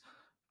is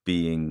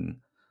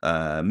being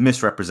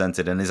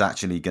misrepresented and is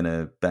actually going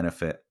to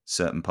benefit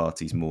certain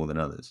parties more than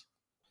others.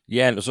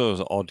 Yeah, and it was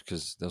always odd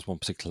because there was one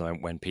particular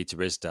moment when Peter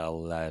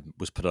Ridsdale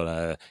was put on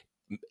a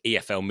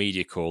EFL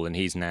media call, and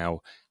he's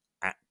now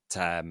at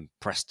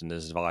Preston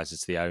as advisor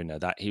to the owner,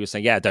 that he was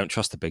saying, yeah, I don't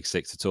trust the big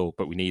six at all,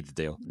 but we need the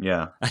deal.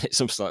 Yeah. And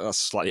it's almost like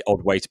that's a slightly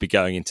odd way to be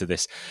going into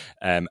this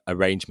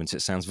arrangement.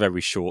 It sounds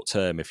very short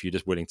term if you're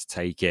just willing to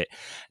take it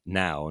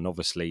now. And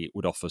obviously it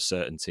would offer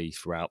certainty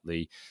throughout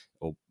the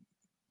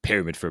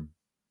pyramid for a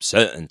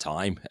certain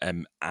time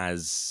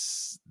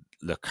as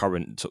the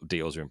current sort of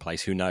deals are in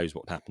place. Who knows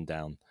what happened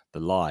down the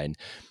line.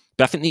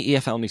 But I think the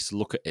EFL needs to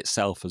look at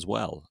itself as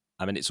well.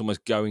 I mean, it's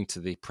almost going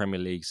to the Premier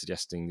League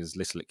suggesting there's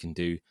little it can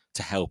do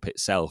to help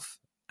itself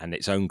and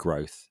its own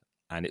growth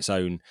and its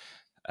own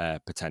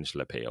potential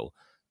appeal.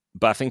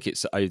 But I think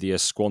it's over the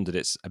years squandered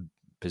its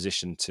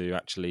position to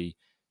actually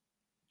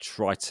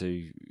try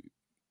to,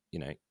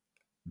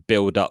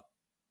 build up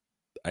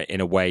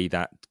in a way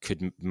that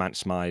could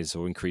maximize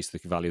or increase the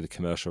value of the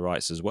commercial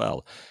rights as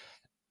well.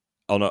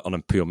 On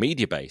a pure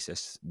media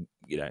basis,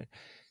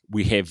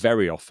 we hear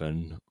very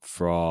often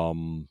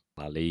from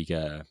La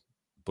Liga,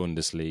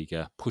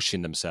 Bundesliga,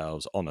 pushing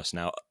themselves on us.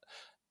 Now,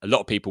 a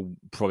lot of people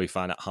probably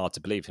find it hard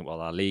to believe. Think, well,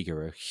 La Liga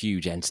are a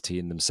huge entity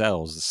in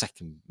themselves, the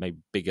second maybe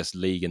biggest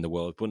league in the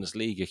world.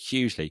 Bundesliga,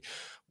 hugely.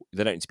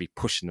 They don't need to be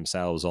pushing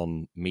themselves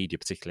on media,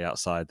 particularly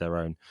outside their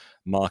own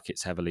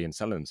markets heavily and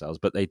selling themselves,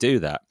 but they do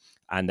that.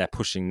 And they're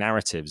pushing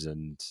narratives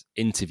and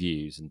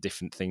interviews and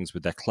different things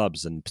with their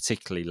clubs, and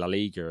particularly La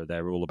Liga,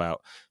 they're all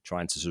about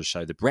trying to sort of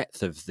show the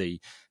breadth of the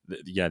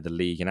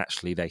league. And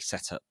actually, they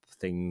set up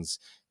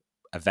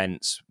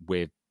events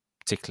with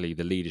particularly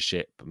the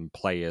leadership and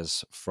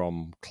players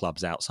from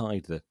clubs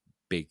outside the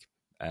big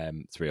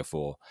 3 or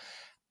 4,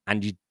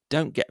 and you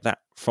don't get that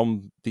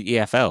from the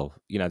EFL.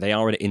 They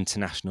are an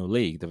international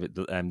league.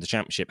 The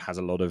Championship has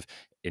a lot of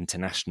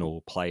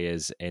international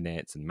players in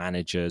it, and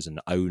managers and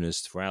owners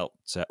throughout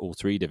all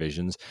 3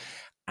 divisions,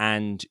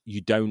 and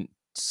you don't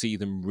see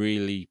them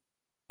really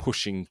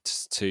pushing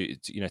to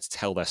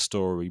tell their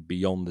story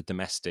beyond the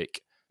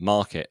domestic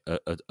market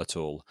at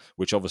all,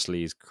 which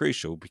obviously is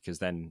crucial, because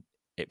then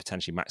it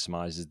potentially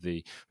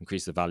maximizes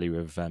increase the value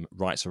of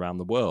rights around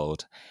the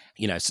world.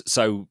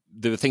 So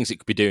there are things it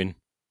could be doing,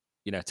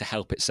 to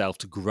help itself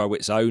to grow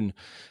its own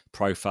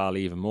profile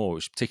even more,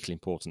 which is particularly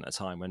important at a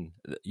time when,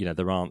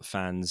 there aren't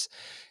fans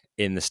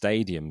in the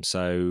stadium.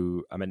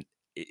 So, I mean,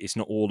 it's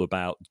not all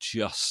about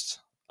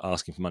just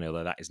asking for money,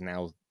 although that has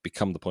now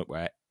become the point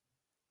where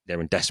they're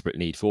in desperate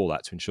need for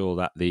that to ensure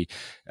that the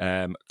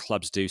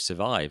clubs do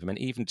survive. I mean,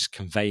 even just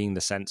conveying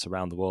the sense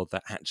around the world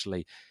that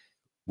actually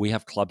we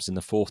have clubs in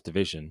the 4th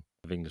division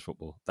of English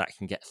football that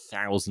can get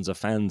thousands of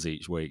fans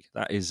each week.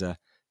 That is a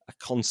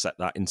concept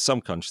that in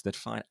some countries they'd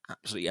find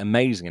absolutely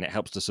amazing, and it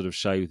helps to sort of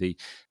show the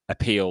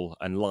appeal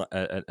and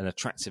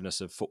attractiveness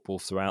of football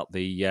throughout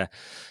the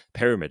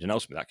pyramid, and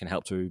ultimately that can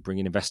help to bring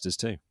in investors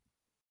too.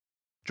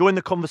 Join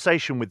the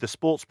conversation with the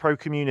Sports Pro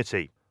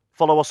community.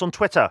 Follow us on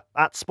Twitter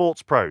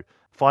 @SportsPro.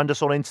 Find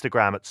us on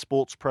Instagram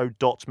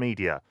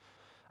 @sportspro.media,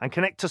 and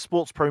connect to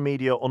Sports Pro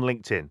Media on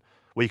LinkedIn,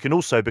 where you can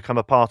also become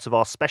a part of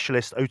our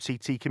specialist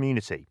OTT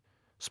community.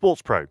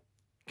 Sports Pro,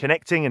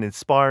 connecting and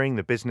inspiring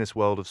the business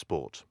world of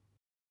sport.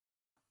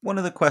 One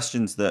of the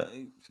questions that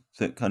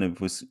kind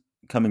of was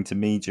coming to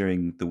me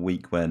during the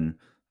week when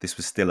this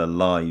was still a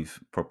live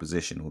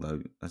proposition,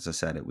 although, as I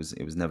said, it was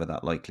never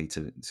that likely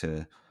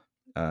to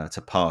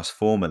pass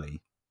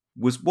formally,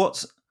 was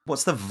what's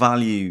the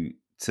value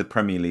to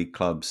Premier League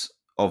clubs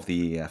of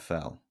the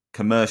EFL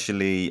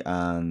commercially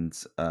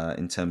and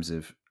in terms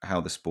of how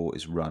the sport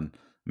is run?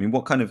 I mean,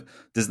 what kind of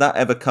does that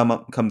ever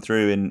come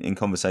through in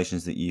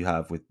conversations that you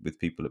have with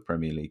people at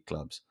Premier League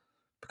clubs?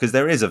 Because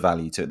there is a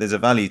value to it. There's a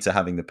value to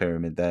having the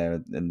pyramid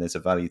there, and there's a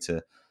value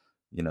to,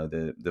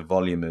 the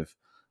volume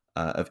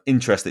of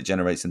interest it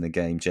generates in the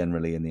game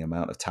generally, and the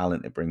amount of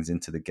talent it brings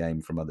into the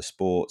game from other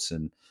sports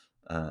and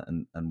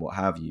what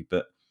have you.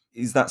 But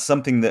is that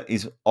something that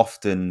is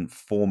often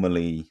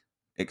formally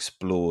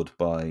explored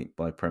by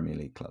Premier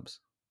League clubs?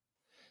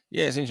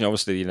 Yeah, it's interesting.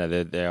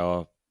 Obviously, they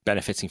are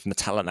benefiting from the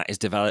talent that is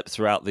developed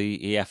throughout the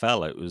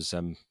EFL. It was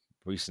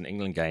recent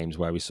England games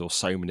where we saw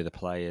so many of the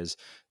players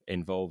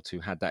involved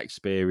who had that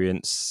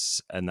experience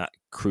and that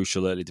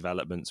crucial early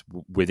developments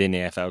within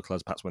EFL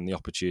clubs, perhaps when the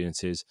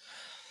opportunities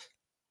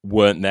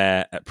weren't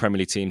there at Premier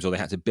League teams, or they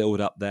had to build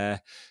up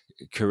their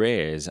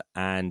careers.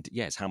 And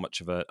it's how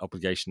much of an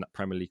obligation that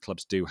Premier League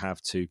clubs do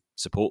have to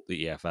support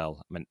the EFL.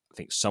 I mean, I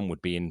think some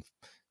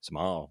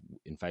are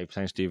in favour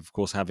potentially, of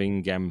course,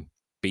 having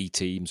B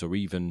teams, or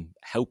even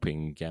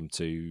helping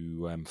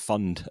to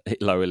fund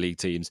lower league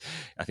teams.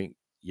 I think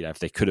if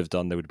they could have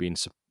done, there would have been,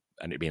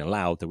 and it'd been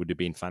allowed, there would have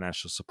been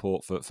financial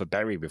support for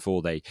Bury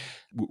before they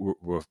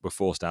were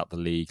forced out the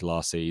league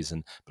last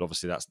season. But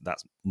obviously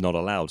that's not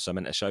allowed. So I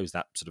mean, it shows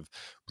that sort of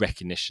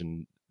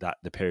recognition that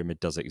the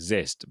pyramid does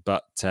exist.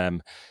 But I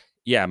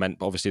mean,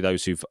 obviously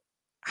those who've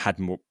had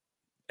more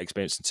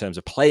experience in terms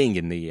of playing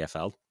in the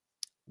EFL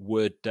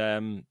would,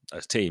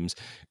 as teams,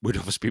 would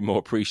obviously be more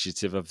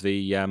appreciative of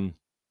the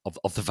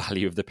of the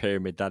value of the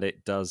pyramid that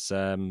it does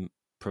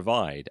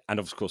provide, and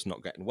of course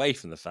not getting away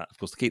from the fact, of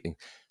course, keeping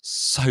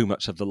so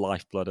much of the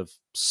lifeblood of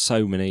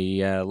so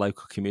many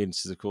local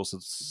communities, of course,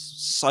 of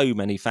so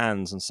many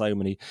fans and so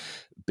many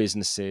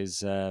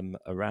businesses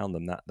around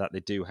them, that they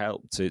do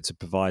help to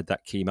provide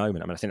that key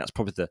moment. I mean, I think that's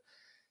probably the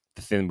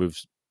thing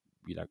we've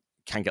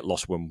can get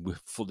lost when we're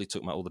fully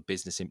talking about all the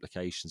business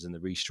implications and the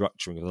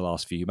restructuring of the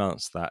last few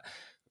months, that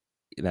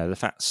the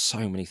fact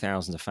so many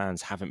thousands of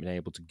fans haven't been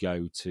able to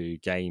go to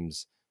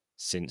games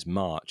since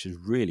March has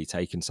really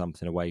taken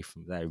something away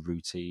from their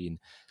routine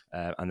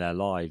and their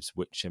lives,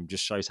 which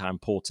just shows how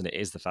important it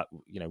is. The fact,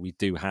 we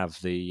do have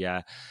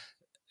the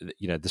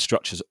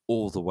structures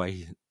all the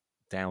way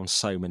down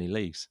so many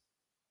leagues.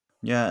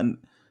 Yeah, and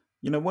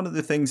one of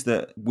the things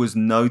that was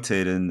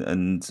noted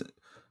and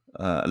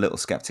a little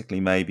skeptically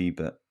maybe,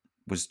 but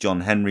was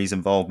John Henry's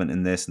involvement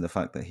in this, and the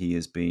fact that he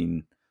has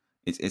been,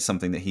 it's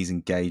something that he's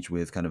engaged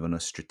with kind of on a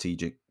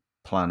strategic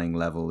planning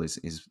level,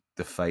 is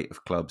the fate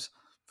of clubs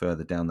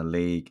further down the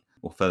league,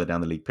 or further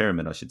down the league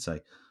pyramid, I should say.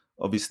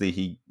 Obviously,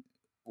 he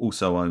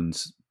also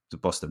owns the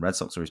Boston Red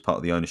Sox, or is part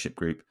of the ownership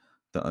group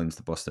that owns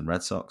the Boston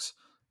Red Sox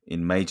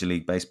in Major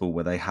League Baseball,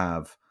 where they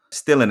have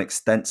still an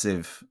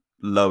extensive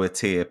lower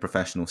tier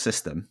professional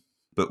system,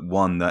 but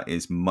one that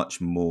is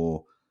much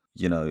more,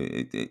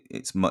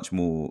 it's much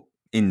more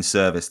in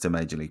service to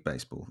Major League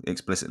Baseball.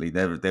 Explicitly,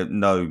 there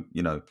no,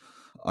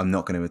 I'm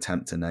not going to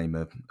attempt to name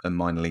a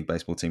minor league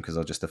baseball team because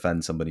I'll just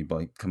offend somebody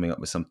by coming up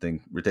with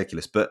something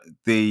ridiculous. But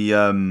the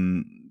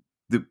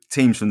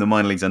teams from the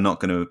minor leagues are not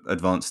going to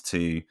advance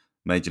to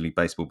Major League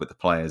Baseball, but the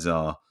players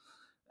are.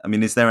 I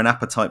mean, is there an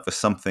appetite for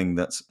something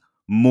that's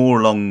more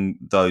along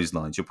those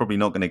lines? You're probably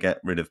not going to get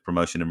rid of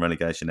promotion and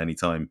relegation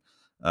anytime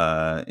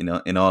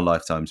in our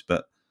lifetimes,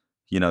 but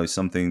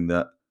something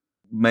that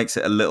makes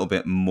it a little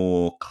bit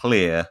more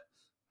clear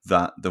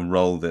that the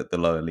role that the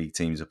lower league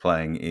teams are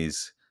playing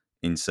is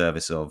in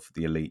service of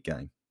the elite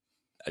game.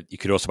 You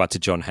could also add to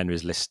John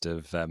Henry's list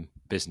of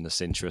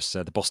business interests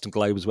the Boston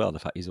Globe as well. The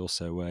fact he's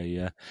also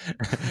a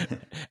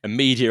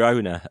media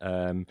owner.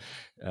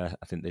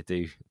 I think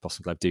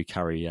Boston Globe do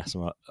carry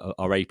some of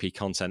our AP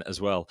content as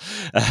well,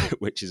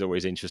 which is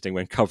always interesting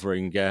when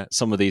covering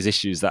some of these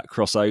issues that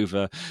cross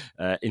over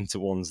into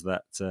ones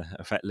that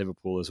affect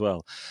Liverpool as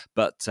well.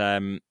 But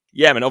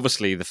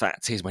obviously the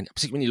fact is,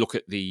 particularly when you look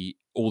at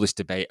all this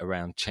debate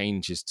around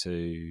changes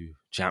to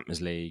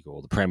Champions League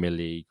or the Premier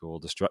League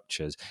or the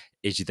structures,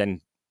 is you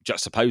then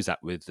juxtapose that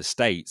with the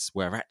States,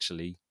 where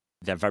actually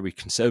they're very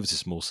conservative,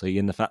 small c,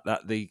 in the fact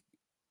that the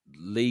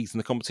leagues and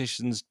the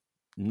competitions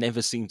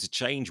never seem to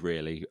change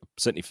really,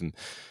 certainly from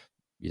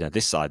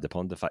this side of the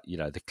pond. The fact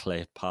the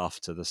clear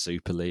path to the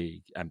Super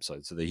League,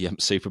 to the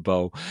Super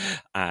Bowl,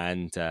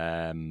 and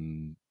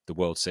the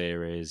World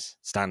Series,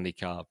 Stanley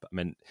Cup. I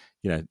mean,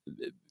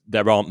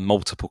 there aren't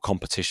multiple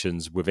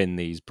competitions within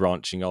these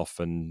branching off,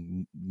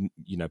 and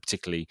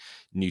particularly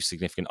new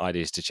significant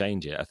ideas to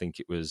change it. I think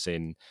it was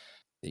in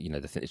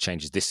the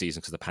changes this season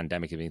because of the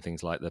pandemic, having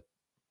things like the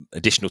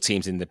additional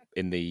teams in the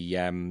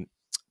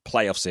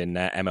playoffs in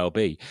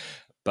MLB.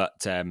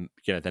 But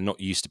they're not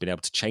used to being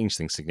able to change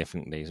things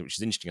significantly, which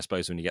is interesting, I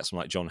suppose, when you get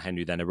someone like John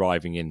Henry then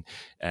arriving in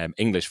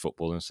English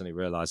football and suddenly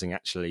realising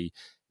actually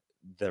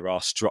there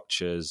are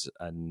structures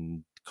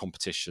and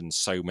competitions,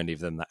 so many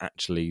of them, that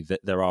actually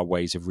there are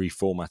ways of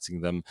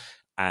reformatting them,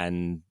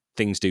 and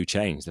things do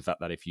change. The fact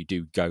that if you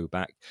do go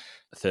back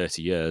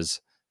 30 years,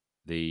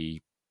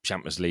 the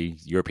Champions League,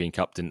 European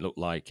Cup didn't look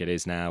like it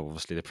is now.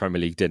 Obviously, the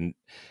Premier League didn't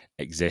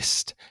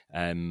exist.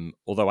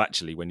 Although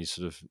actually, when you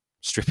sort of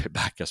strip it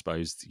back, I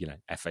suppose,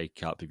 FA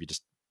Cup, if you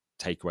just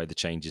take away the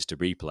changes to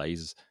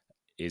replays,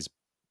 is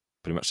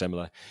pretty much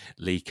similar.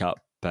 League Cup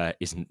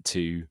isn't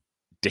too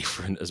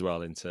different as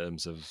well in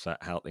terms of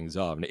how things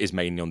are. And it is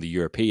mainly on the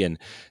European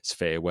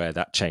sphere where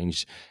that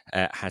change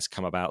has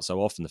come about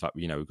so often. The fact,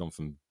 we've gone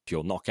from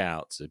pure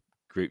knockout to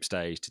group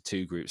stage to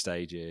 2 group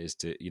stages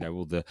to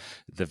all the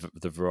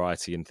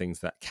variety and things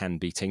that can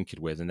be tinkered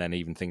with, and then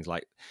even things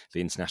like the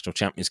International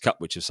Champions Cup,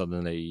 which have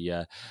suddenly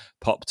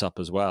popped up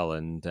as well,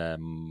 and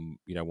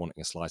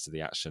wanting a slice of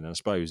the action. And I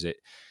suppose it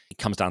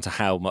comes down to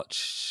how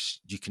much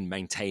you can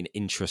maintain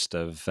interest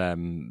of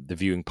the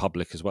viewing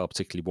public as well,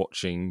 particularly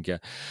watching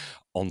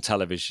on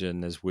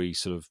television, as we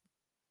sort of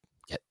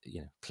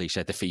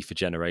cliche, the FIFA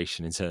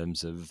generation in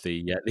terms of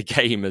the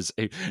gamers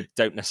who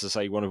don't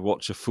necessarily want to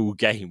watch a full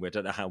game. We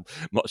don't know how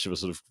much of a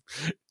sort of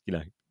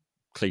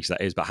cliche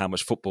that is, but how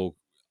much football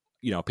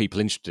are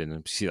people interested in. And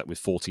you see that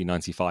with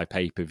 $14.95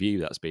 pay-per-view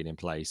that's been in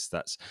place.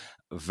 That's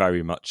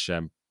very much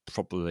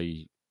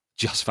probably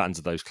just fans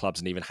of those clubs,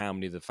 and even how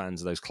many of the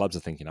fans of those clubs are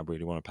thinking, I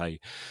really want to pay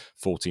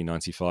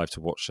 $14.95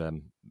 to watch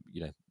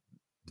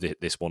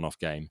this one-off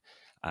game.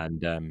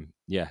 And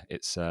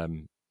it's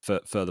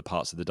further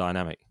parts of the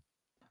dynamic.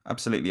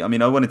 Absolutely. I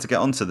mean, I wanted to get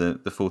onto the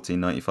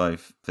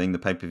 $14.95 thing, the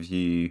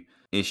pay-per-view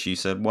issue.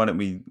 So why don't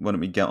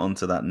we get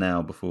onto that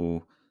now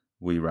before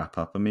we wrap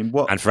up? I mean,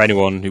 what? And for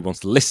anyone who wants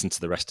to listen to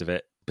the rest of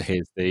it,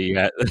 here's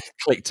the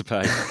click to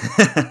pay.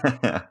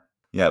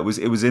 Yeah, it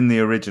was in the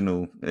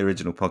original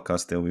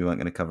podcast deal. We weren't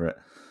going to cover it.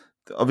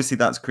 Obviously,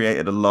 that's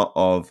created a lot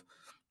of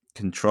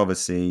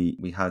controversy.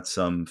 We had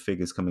some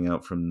figures coming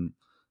out from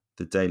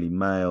the Daily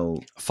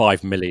Mail.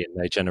 5 million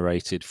they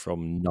generated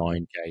from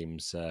 9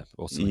 games.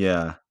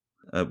 Yeah.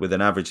 With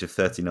an average of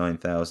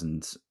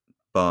 39,000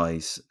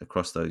 buys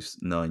across those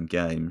 9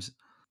 games,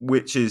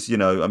 which is,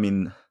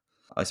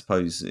 I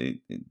suppose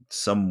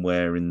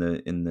somewhere in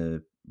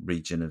the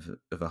region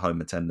of a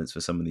home attendance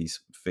for some of these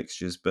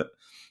fixtures. But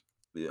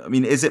I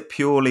mean, is it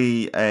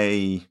purely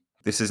a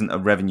this isn't a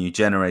revenue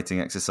generating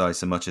exercise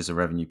so much as a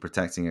revenue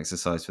protecting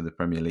exercise for the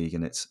Premier League,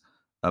 and it's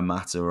a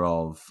matter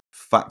of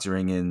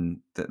factoring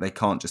in that they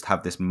can't just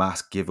have this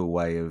mass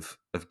giveaway of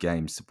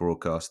games to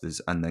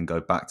broadcasters and then go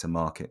back to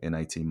market in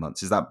 18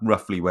 months. Is that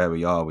roughly where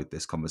we are with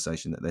this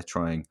conversation, that they're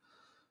trying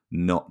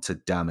not to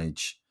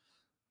damage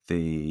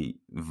the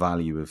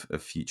value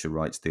of future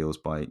rights deals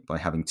by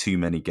having too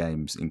many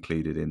games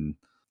included in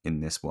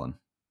this one?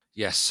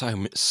 Yes,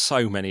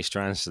 so many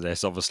strands to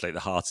this. Obviously, at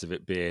the heart of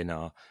it being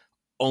our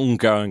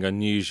ongoing,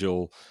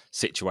 unusual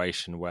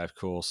situation where, of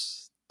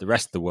course, the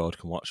rest of the world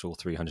can watch all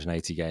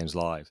 380 games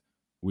live.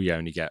 We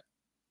only get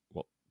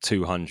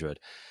 200,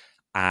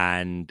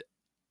 and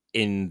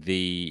in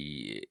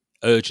the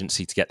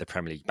urgency to get the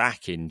Premier League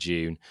back in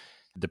June,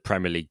 the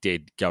Premier League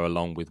did go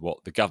along with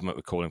what the government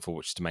were calling for,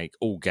 which is to make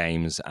all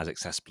games as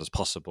accessible as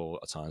possible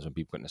at times when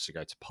people couldn't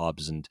necessarily go to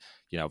pubs and,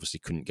 obviously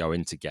couldn't go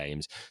into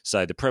games.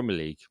 So the Premier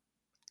League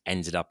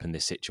ended up in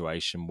this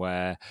situation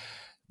where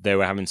they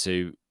were having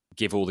to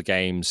give all the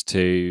games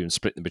to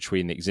split them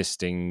between the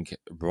existing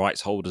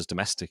rights holders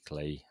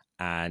domestically.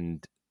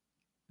 And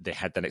they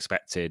had then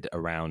expected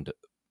around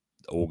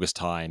August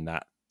time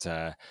that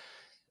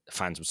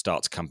fans would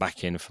start to come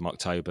back in from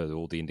October.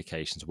 All the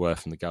indications were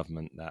from the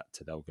government that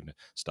they were going to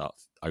start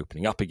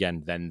opening up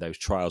again. Then those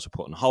trials were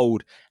put on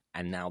hold,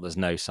 and now there's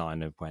no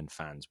sign of when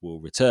fans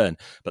will return.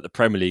 But the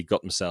Premier League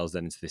got themselves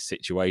then into this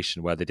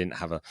situation where they didn't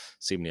have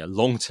seemingly a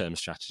long-term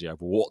strategy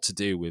over what to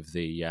do with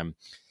the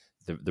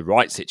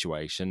right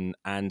situation,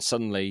 and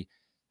suddenly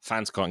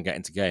fans can't get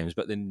into games,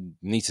 but they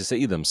need to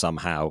see them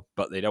somehow.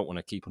 But they don't want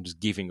to keep on just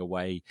giving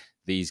away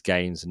these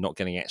games and not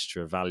getting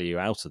extra value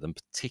out of them,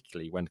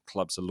 particularly when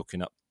clubs are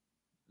looking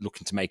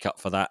to make up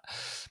for that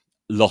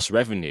lost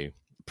revenue.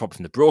 Probably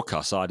from the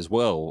broadcast side as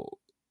well,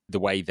 the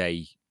way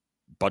they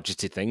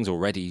budgeted things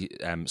already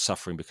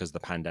suffering because of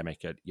the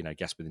pandemic, I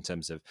guess in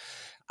terms of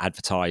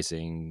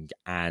advertising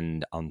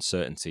and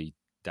uncertainty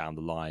down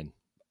the line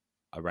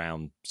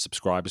around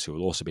subscribers who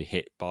will also be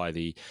hit by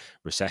the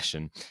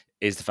recession,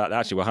 is the fact that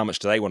actually, well, how much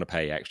do they want to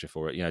pay extra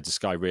for it? Does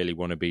Sky really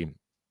want to be,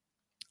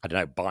 I don't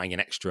know, buying an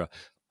extra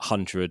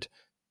 100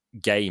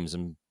 games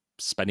and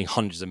spending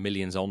hundreds of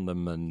millions on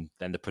them, and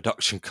then the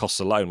production costs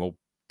alone? Well,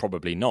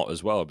 probably not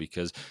as well,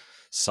 because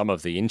some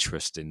of the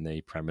interest in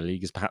the Premier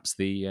League is perhaps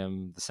the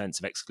sense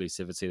of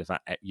exclusivity, the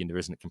fact that there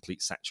isn't a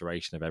complete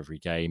saturation of every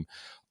game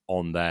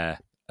on there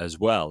as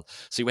well.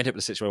 So you went up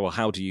with the situation, well,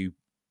 how do you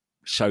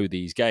show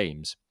these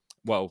games?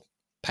 Well,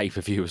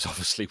 pay-per-view is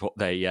obviously what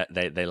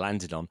they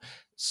landed on.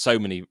 So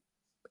many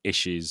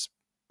issues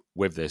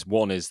with this.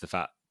 One is the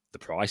fact the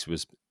price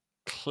was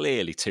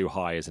clearly too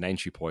high as an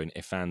entry point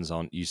if fans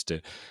aren't used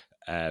to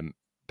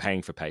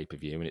paying for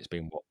pay-per-view, and it's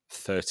been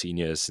 13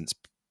 years since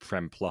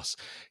Prem Plus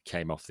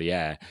came off the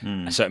air.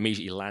 So it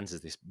immediately lands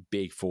as this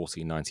big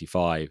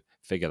 $14.95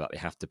 figure that they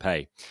have to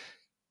pay.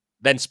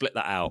 Then split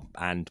that out,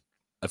 and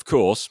of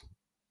course,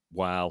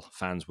 while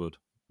fans would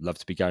love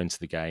to be going to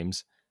the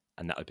games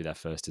and that would be their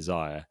first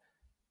desire,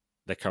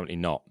 they're currently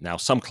not. Now,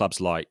 some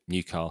clubs like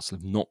Newcastle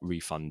have not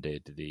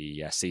refunded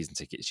the season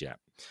tickets yet,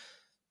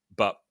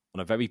 but on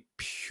a very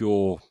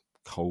pure,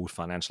 cold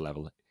financial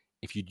level,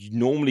 if you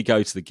normally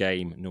go to the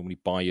game, normally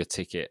buy your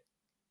ticket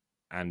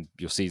and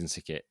your season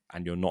ticket,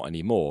 and you're not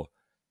anymore,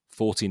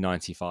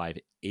 $14.95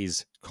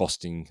 is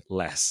costing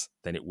less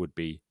than it would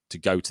be to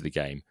go to the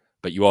game,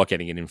 but you are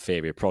getting an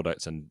inferior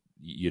product and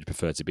you'd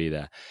prefer to be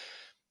there.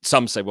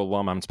 Some say, well,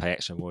 why am I having to pay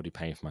extra? I'm already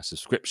paying for my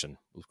subscription.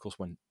 Well, of course,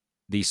 when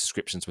these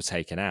subscriptions were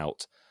taken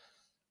out,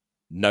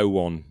 no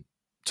one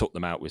took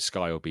them out with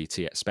Sky or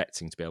BT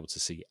expecting to be able to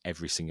see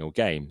every single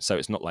game. So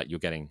it's not like you're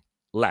getting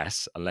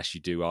less, unless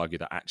you do argue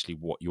that actually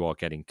what you are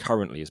getting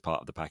currently as part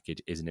of the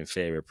package is an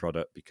inferior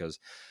product because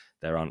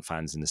there aren't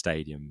fans in the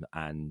stadium,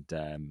 and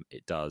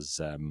it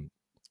does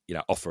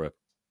offer a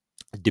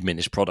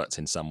diminished product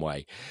in some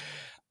way.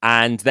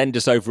 And then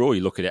just overall,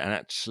 you look at it, and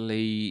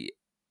actually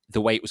the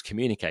way it was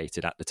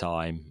communicated at the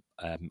time,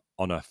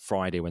 on a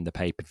Friday when the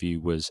pay-per-view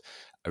was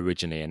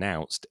originally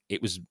announced,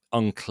 it was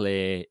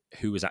unclear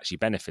who was actually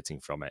benefiting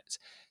from it.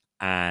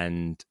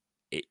 And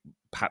it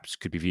perhaps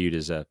could be viewed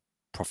as a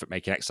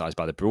profit-making exercise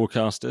by the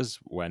broadcasters,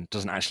 when it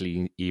doesn't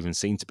actually even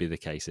seem to be the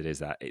case. It is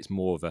that it's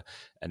more of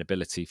an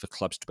ability for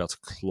clubs to be able to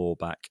claw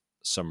back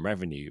some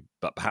revenue.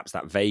 But perhaps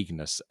that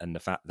vagueness and the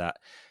fact that,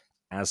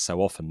 as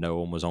so often, no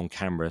one was on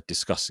camera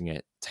discussing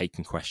it,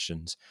 taking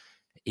questions,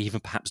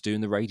 even perhaps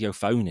doing the radio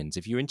phone-ins.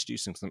 If you're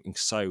introducing something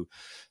so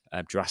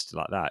drastic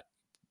like that,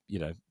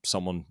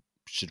 someone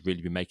should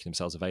really be making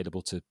themselves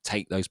available to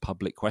take those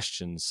public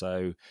questions,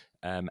 so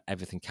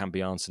everything can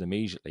be answered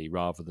immediately,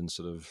 rather than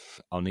sort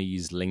of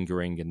unease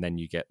lingering, and then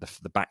you get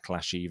the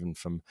backlash even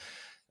from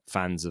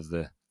fans of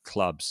the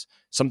clubs.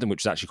 Something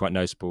which is actually quite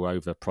noticeable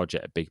over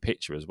Project Big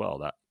Picture as well,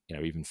 that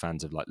even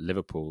fans of like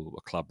Liverpool,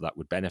 a club that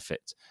would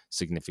benefit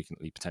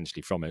significantly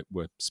potentially from it,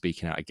 were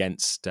speaking out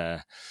against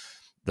the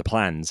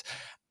plans.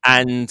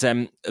 And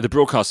the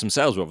broadcasts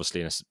themselves were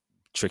obviously in a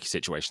tricky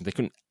situation. They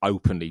couldn't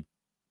openly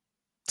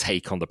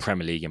take on the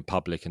Premier League in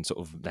public and sort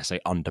of, let's say,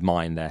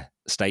 undermine their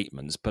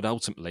statements, but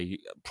ultimately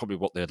probably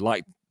what they'd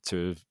like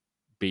to have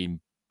been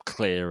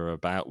clearer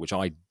about, which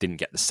I didn't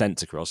get the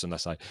sense across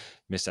unless I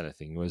missed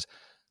anything, was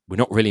we're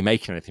not really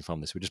making anything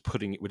from this. We're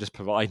just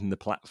providing the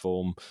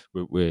platform.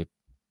 We're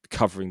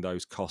covering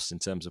those costs in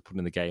terms of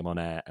putting the game on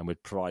air, and we're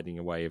providing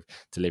a way of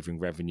delivering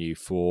revenue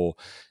for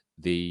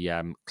the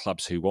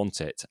clubs who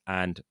want it.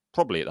 And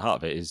probably at the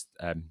heart of it is,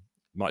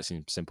 might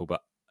seem simple,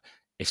 but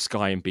if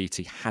Sky and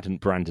BT hadn't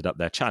branded up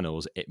their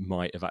channels, it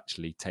might have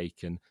actually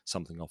taken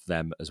something off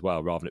them as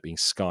well. Rather than it being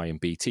Sky and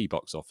BT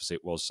box office,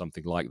 it was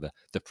something like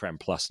the Prem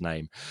Plus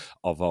name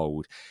of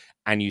old.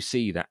 And you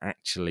see that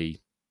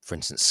actually, for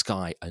instance,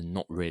 Sky are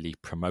not really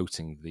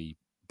promoting the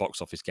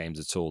box office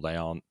games at all. They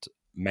aren't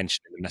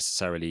mentioning them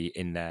necessarily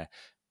in their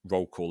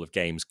roll call of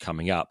games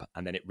coming up.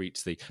 And then it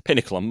reached the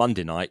pinnacle on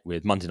Monday night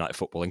with Monday Night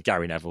Football and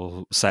Gary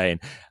Neville saying,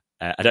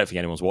 I don't think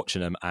anyone's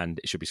watching them and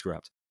it should be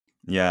scrapped.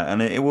 Yeah,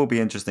 and it will be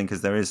interesting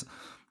because there is,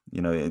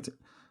 you know,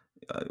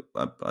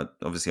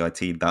 obviously I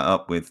teed that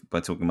up by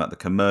talking about the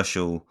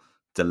commercial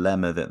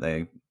dilemma that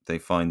they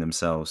find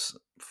themselves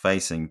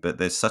facing, but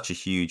there's such a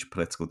huge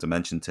political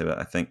dimension to it,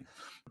 I think,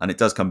 and it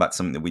does come back to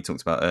something that we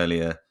talked about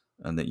earlier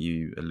and that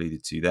you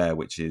alluded to there,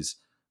 which is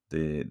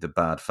the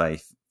bad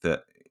faith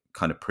that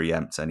kind of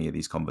preempts any of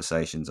these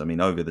conversations. I mean,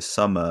 over the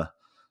summer,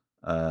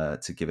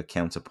 to give a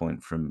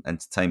counterpoint from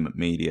entertainment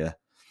media,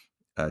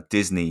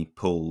 Disney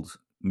pulled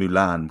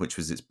Mulan, which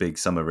was its big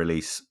summer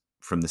release,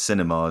 from the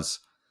cinemas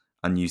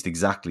and used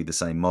exactly the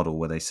same model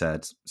where they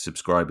said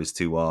subscribers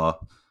to our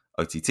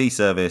OTT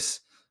service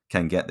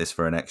can get this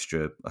for an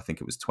extra, I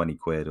think it was 20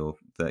 quid or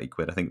 30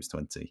 quid. I think it was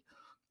 20.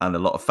 And a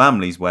lot of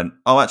families went,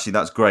 oh, actually,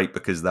 that's great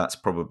because that's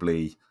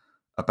probably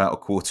about a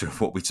quarter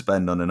of what we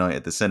spend on a night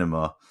at the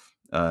cinema,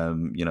 with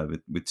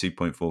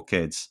 2.4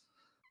 kids.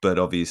 But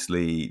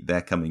obviously,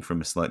 they're coming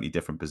from a slightly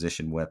different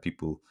position where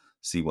people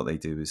see what they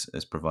do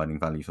as providing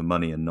value for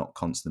money and not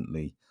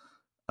constantly.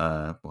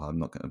 I'm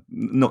not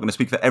going to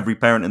speak for every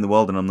parent in the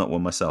world, and I'm not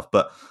one myself,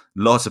 but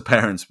lots of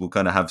parents will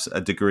kind of have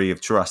a degree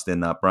of trust in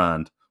that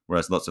brand,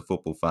 whereas lots of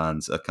football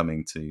fans are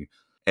coming to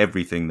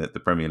everything that the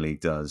Premier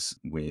League does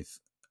with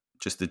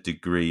just a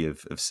degree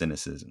of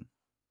cynicism.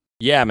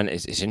 Yeah, I mean,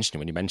 it's interesting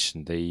when you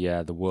mentioned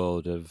the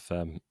world of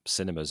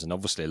cinemas, and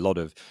obviously a lot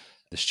of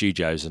the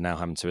studios are now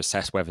having to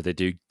assess whether they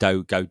do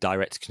go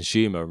direct to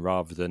consumer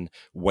rather than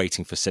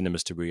waiting for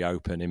cinemas to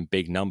reopen in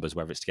big numbers,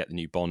 whether it's to get the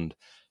new Bond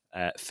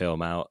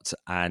film out.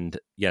 And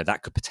yeah,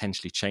 that could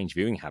potentially change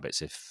viewing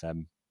habits if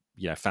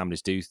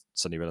families do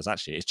suddenly realize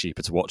actually it's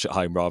cheaper to watch at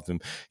home rather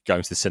than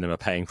going to the cinema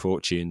paying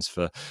fortunes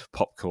for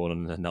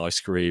popcorn and ice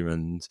cream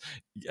and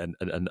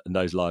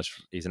those large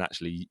fees. And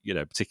actually,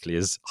 particularly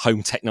as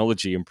home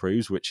technology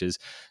improves, which is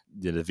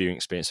the viewing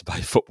experience for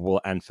both football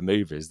and for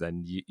movies,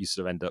 then you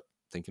sort of end up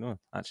thinking, oh,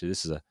 actually,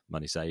 this is a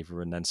money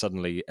saver, and then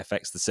suddenly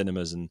affects the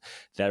cinemas and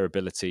their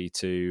ability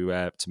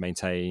to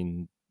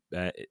maintain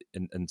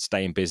and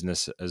stay in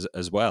business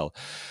as well.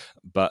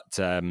 But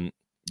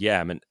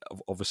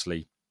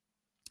obviously,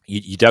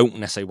 you don't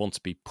necessarily want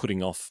to be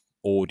putting off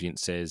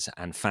audiences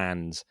and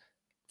fans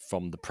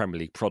from the Premier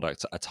League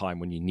product at a time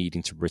when you're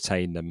needing to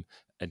retain them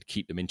and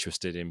keep them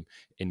interested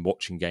in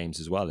watching games,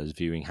 as well as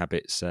viewing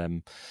habits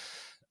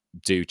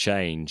do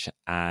change.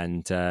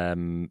 And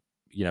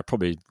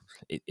probably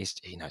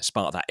it's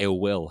part of that ill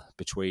will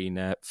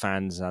between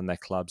fans and their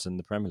clubs and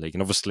the Premier League.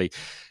 And obviously,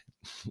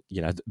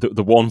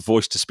 the one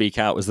voice to speak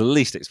out was the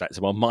least expected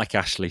one. Mike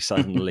Ashley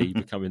suddenly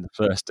becoming the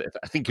first,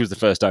 I think he was the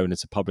first owner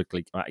to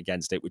publicly come out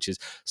against it, which is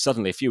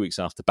suddenly a few weeks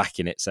after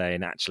backing it,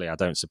 saying, actually, I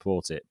don't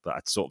support it, but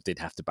I sort of did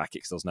have to back it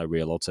because there was no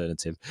real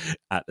alternative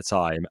at the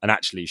time. And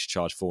actually, you should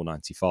charge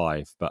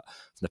 $4.95. But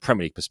from the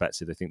Premier League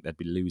perspective, they think they'd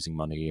be losing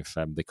money if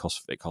it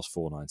cost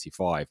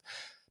 $4.95.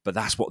 But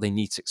that's what they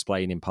need to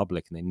explain in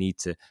public, and they need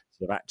to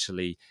sort of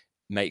actually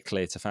make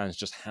clear to fans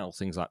just how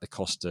things like the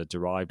cost are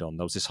derived on.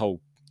 There was this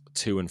whole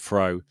to and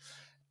fro,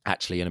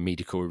 actually, in a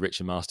media call with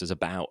Richard Masters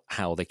about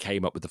how they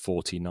came up with the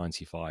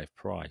 $14.95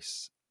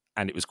 price.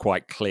 And it was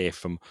quite clear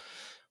from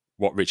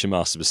what Richard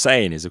Masters was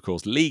saying is, of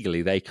course,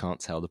 legally they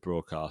can't tell the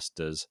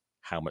broadcasters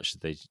how much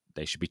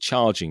they should be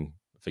charging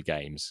for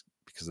games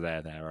because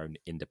they're their own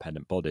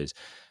independent bodies.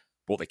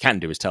 What they can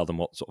do is tell them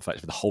what sort of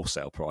effectively the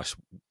wholesale price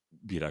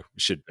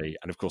should be.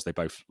 And of course, they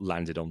both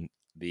landed on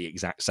the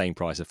exact same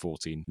price of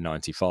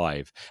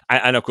 $14.95.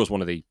 And of course,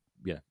 one of the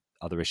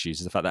other issues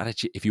is the fact that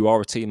actually, if you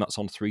are a team that's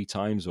on 3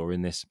 times or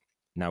in this,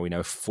 now we know,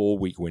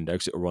 4-week window,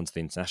 because it will run to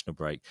the international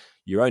break,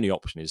 your only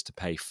option is to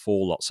pay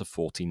 4 lots of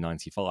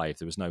 $14.95.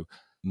 There was no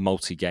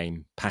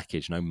multi-game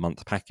package, no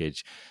month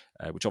package,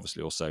 which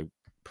obviously also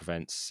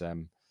prevents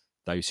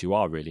those who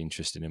are really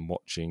interested in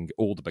watching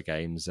all the big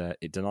games.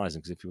 It denies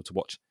them, because if you were to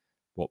watch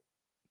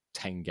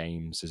 10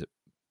 games, is it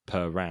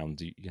per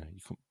round, you'd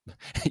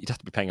have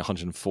to be paying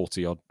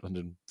 140 or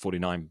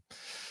 149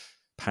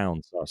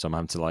 pounds. So I'm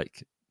having to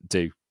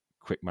do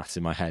quick maths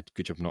in my head.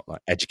 Good job, not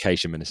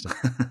education minister.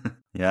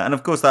 Yeah, and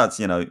of course that's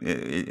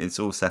it's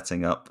all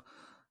setting up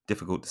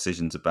difficult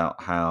decisions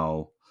about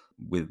how,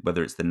 with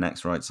whether it's the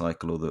next right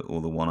cycle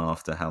or the one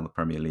after, how the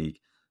Premier League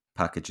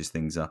packages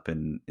things up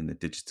in the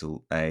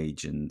digital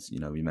age. And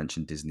we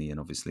mentioned Disney and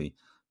obviously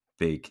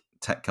big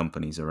tech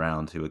companies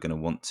around who are going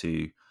to want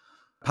to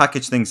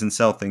package things and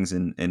sell things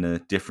in a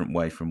different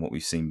way from what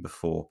we've seen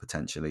before,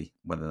 potentially,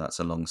 whether that's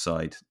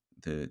alongside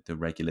the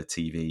regular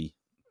TV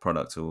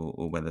product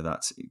or whether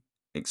that's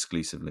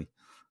exclusively.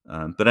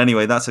 But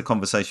anyway, that's a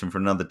conversation for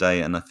another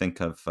day, and I think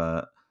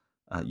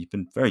you've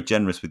been very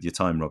generous with your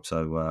time, Rob.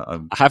 So I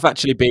have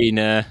actually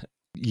been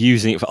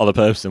using it for other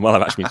purposes. And while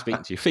I've actually been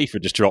speaking to you,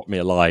 FIFA just dropped me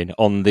a line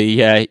on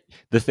the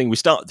thing we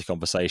started the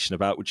conversation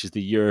about, which is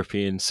the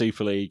European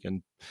Super League,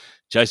 and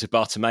Joseph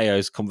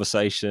Bartomeo's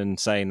conversation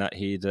saying that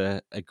he'd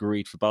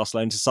agreed for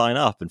Barcelona to sign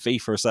up, and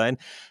FIFA are saying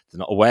they're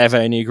not aware of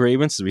any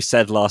agreements. As we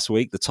said last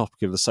week, the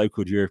topic of the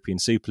so-called European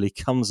Super League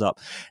comes up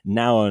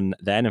now and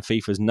then, and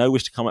FIFA has no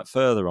wish to comment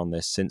further on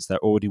this since they're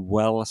already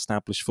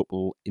well-established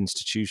football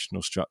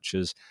institutional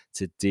structures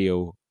to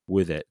deal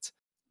with it.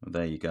 Well,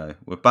 there you go.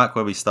 We're back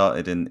where we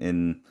started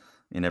in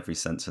every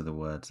sense of the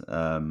word.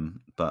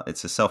 But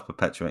it's a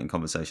self-perpetuating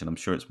conversation. I'm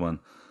sure it's one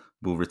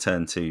we'll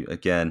return to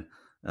again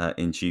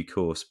in due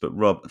course. But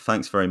Rob,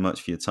 thanks very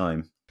much for your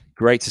time.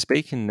 Great to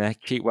speak, and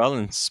keep well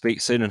and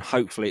speak soon. And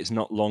hopefully it's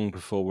not long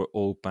before we're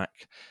all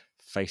back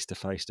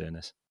face-to-face doing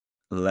this.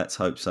 Let's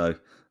hope so.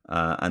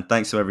 And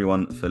thanks to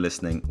everyone for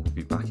listening. We'll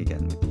be back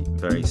again with you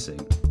very soon.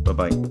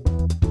 Bye-bye.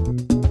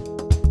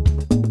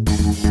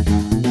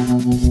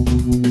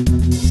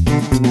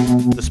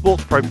 The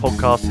Sports Pro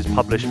podcast is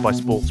published by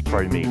Sports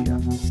Pro Media.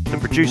 The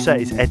producer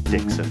is Ed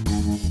Dixon.